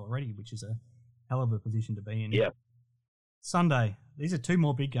top spot already, which is a hell of a position to be in. Yep. Sunday, these are 2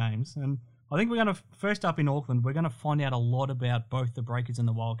 more big games, and I think we're going to, first up in Auckland, we're going to find out a lot about both the Breakers and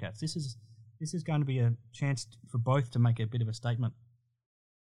the Wildcats. This is going to be a chance for both to make a bit of a statement.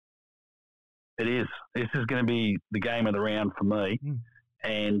 It is. This is going to be the game of the round for me.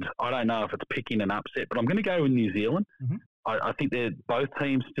 And I don't know if it's picking an upset, but I'm going to go with New Zealand. I think that both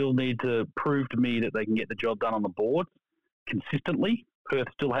teams still need to prove to me that they can get the job done on the board consistently. Perth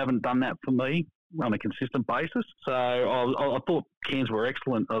still haven't done that for me on a consistent basis. So I thought Cairns were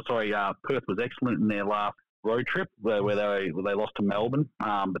excellent. Perth was excellent in their last road trip where they lost to Melbourne,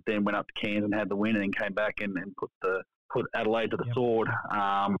 but then went up to Cairns and had the win, and then came back and put Adelaide to the sword.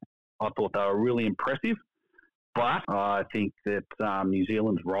 I thought they were really impressive, but I think that New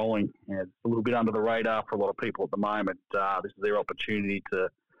Zealand's rolling. It's a little bit under the radar for a lot of people at the moment. This is their opportunity to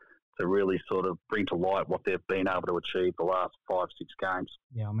to really sort of bring to light what they've been able to achieve the last 5-6 games.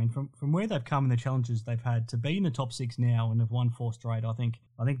 Yeah, I mean, from where they've come and the challenges they've had to be in the top 6 now and have won 4 straight, I think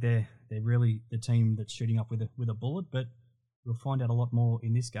they're really the team that's shooting up with a bullet. But we'll find out a lot more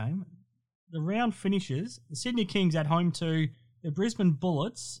in this game. The round finishes. The Sydney Kings at home to the Brisbane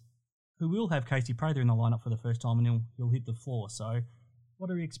Bullets, who will have Casey Prather in the lineup for the first time, and he'll hit the floor. So,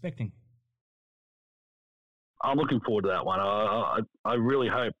 what are you expecting? I'm looking forward to that one. I really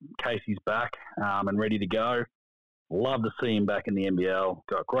hope Casey's back and ready to go. Love to see him back in the NBL.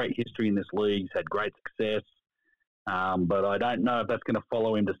 Got great history in this league. He's had great success. But I don't know if that's going to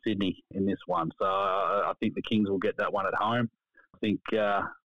follow him to Sydney in this one. So I think the Kings will get that one at home. I think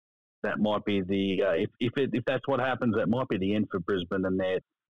that might be if that's what happens, that might be the end for Brisbane and their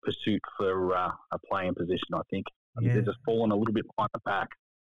pursuit for a playing position, I think. I think they're just falling a little bit behind the pack.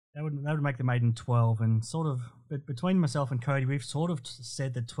 That would make the maiden 12, and sort of, but between myself and Cody, we've sort of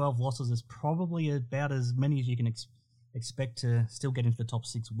said that 12 losses is probably about as many as you can expect to still get into the top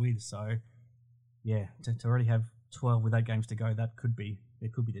 6 with. So, yeah, to already have 12 with 8 games to go, it could be the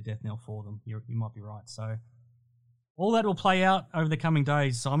death knell for them. You might be right. So, all that will play out over the coming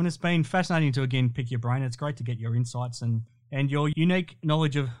days. Simon, it's been fascinating to again pick your brain. It's great to get your insights and your unique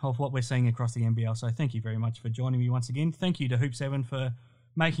knowledge of what we're seeing across the NBL. So, thank you very much for joining me once again. Thank you to Hoop 7 for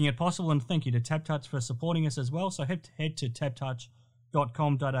making it possible, and thank you to TapTouch for supporting us as well. So head to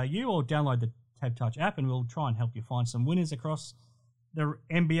taptouch.com.au or download the TapTouch app, and we'll try and help you find some winners across the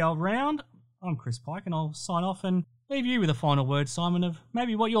NBL round. I'm Chris Pike, and I'll sign off and leave you with a final word, Simon, of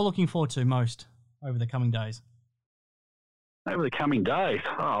maybe what you're looking forward to most over the coming days. Over the coming days?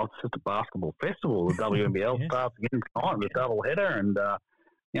 Oh, it's just a basketball festival. The WNBL starts again tonight with a double header, and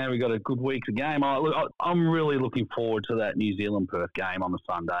we've got a good week's of game. I'm really looking forward to that New Zealand-Perth game on the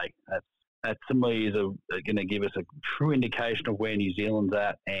Sunday. That to me is going to give us a true indication of where New Zealand's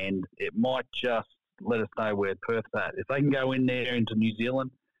at, and it might just let us know where Perth's at. If they can go in there into New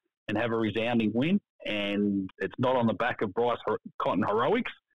Zealand and have a resounding win, and it's not on the back of Bryce Cotton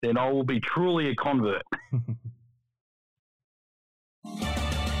heroics, then I will be truly a convert.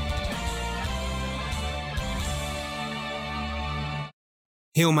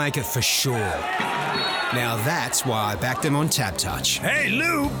 He'll make it for sure. Now that's why I backed him on TapTouch. Hey,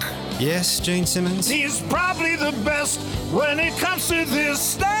 Luke! Yes, Gene Simmons? He's probably the best when it comes to this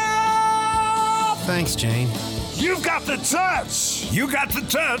stuff! Thanks, Gene. You've got the touch! You got the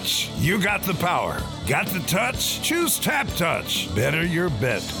touch, you got the power. Got the touch? Choose TapTouch. Better your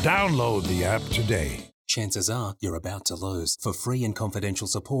bet. Download the app today. Chances are you're about to lose. For free and confidential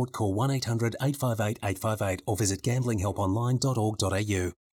support, call 1-800-858-858 or visit gamblinghelponline.org.au.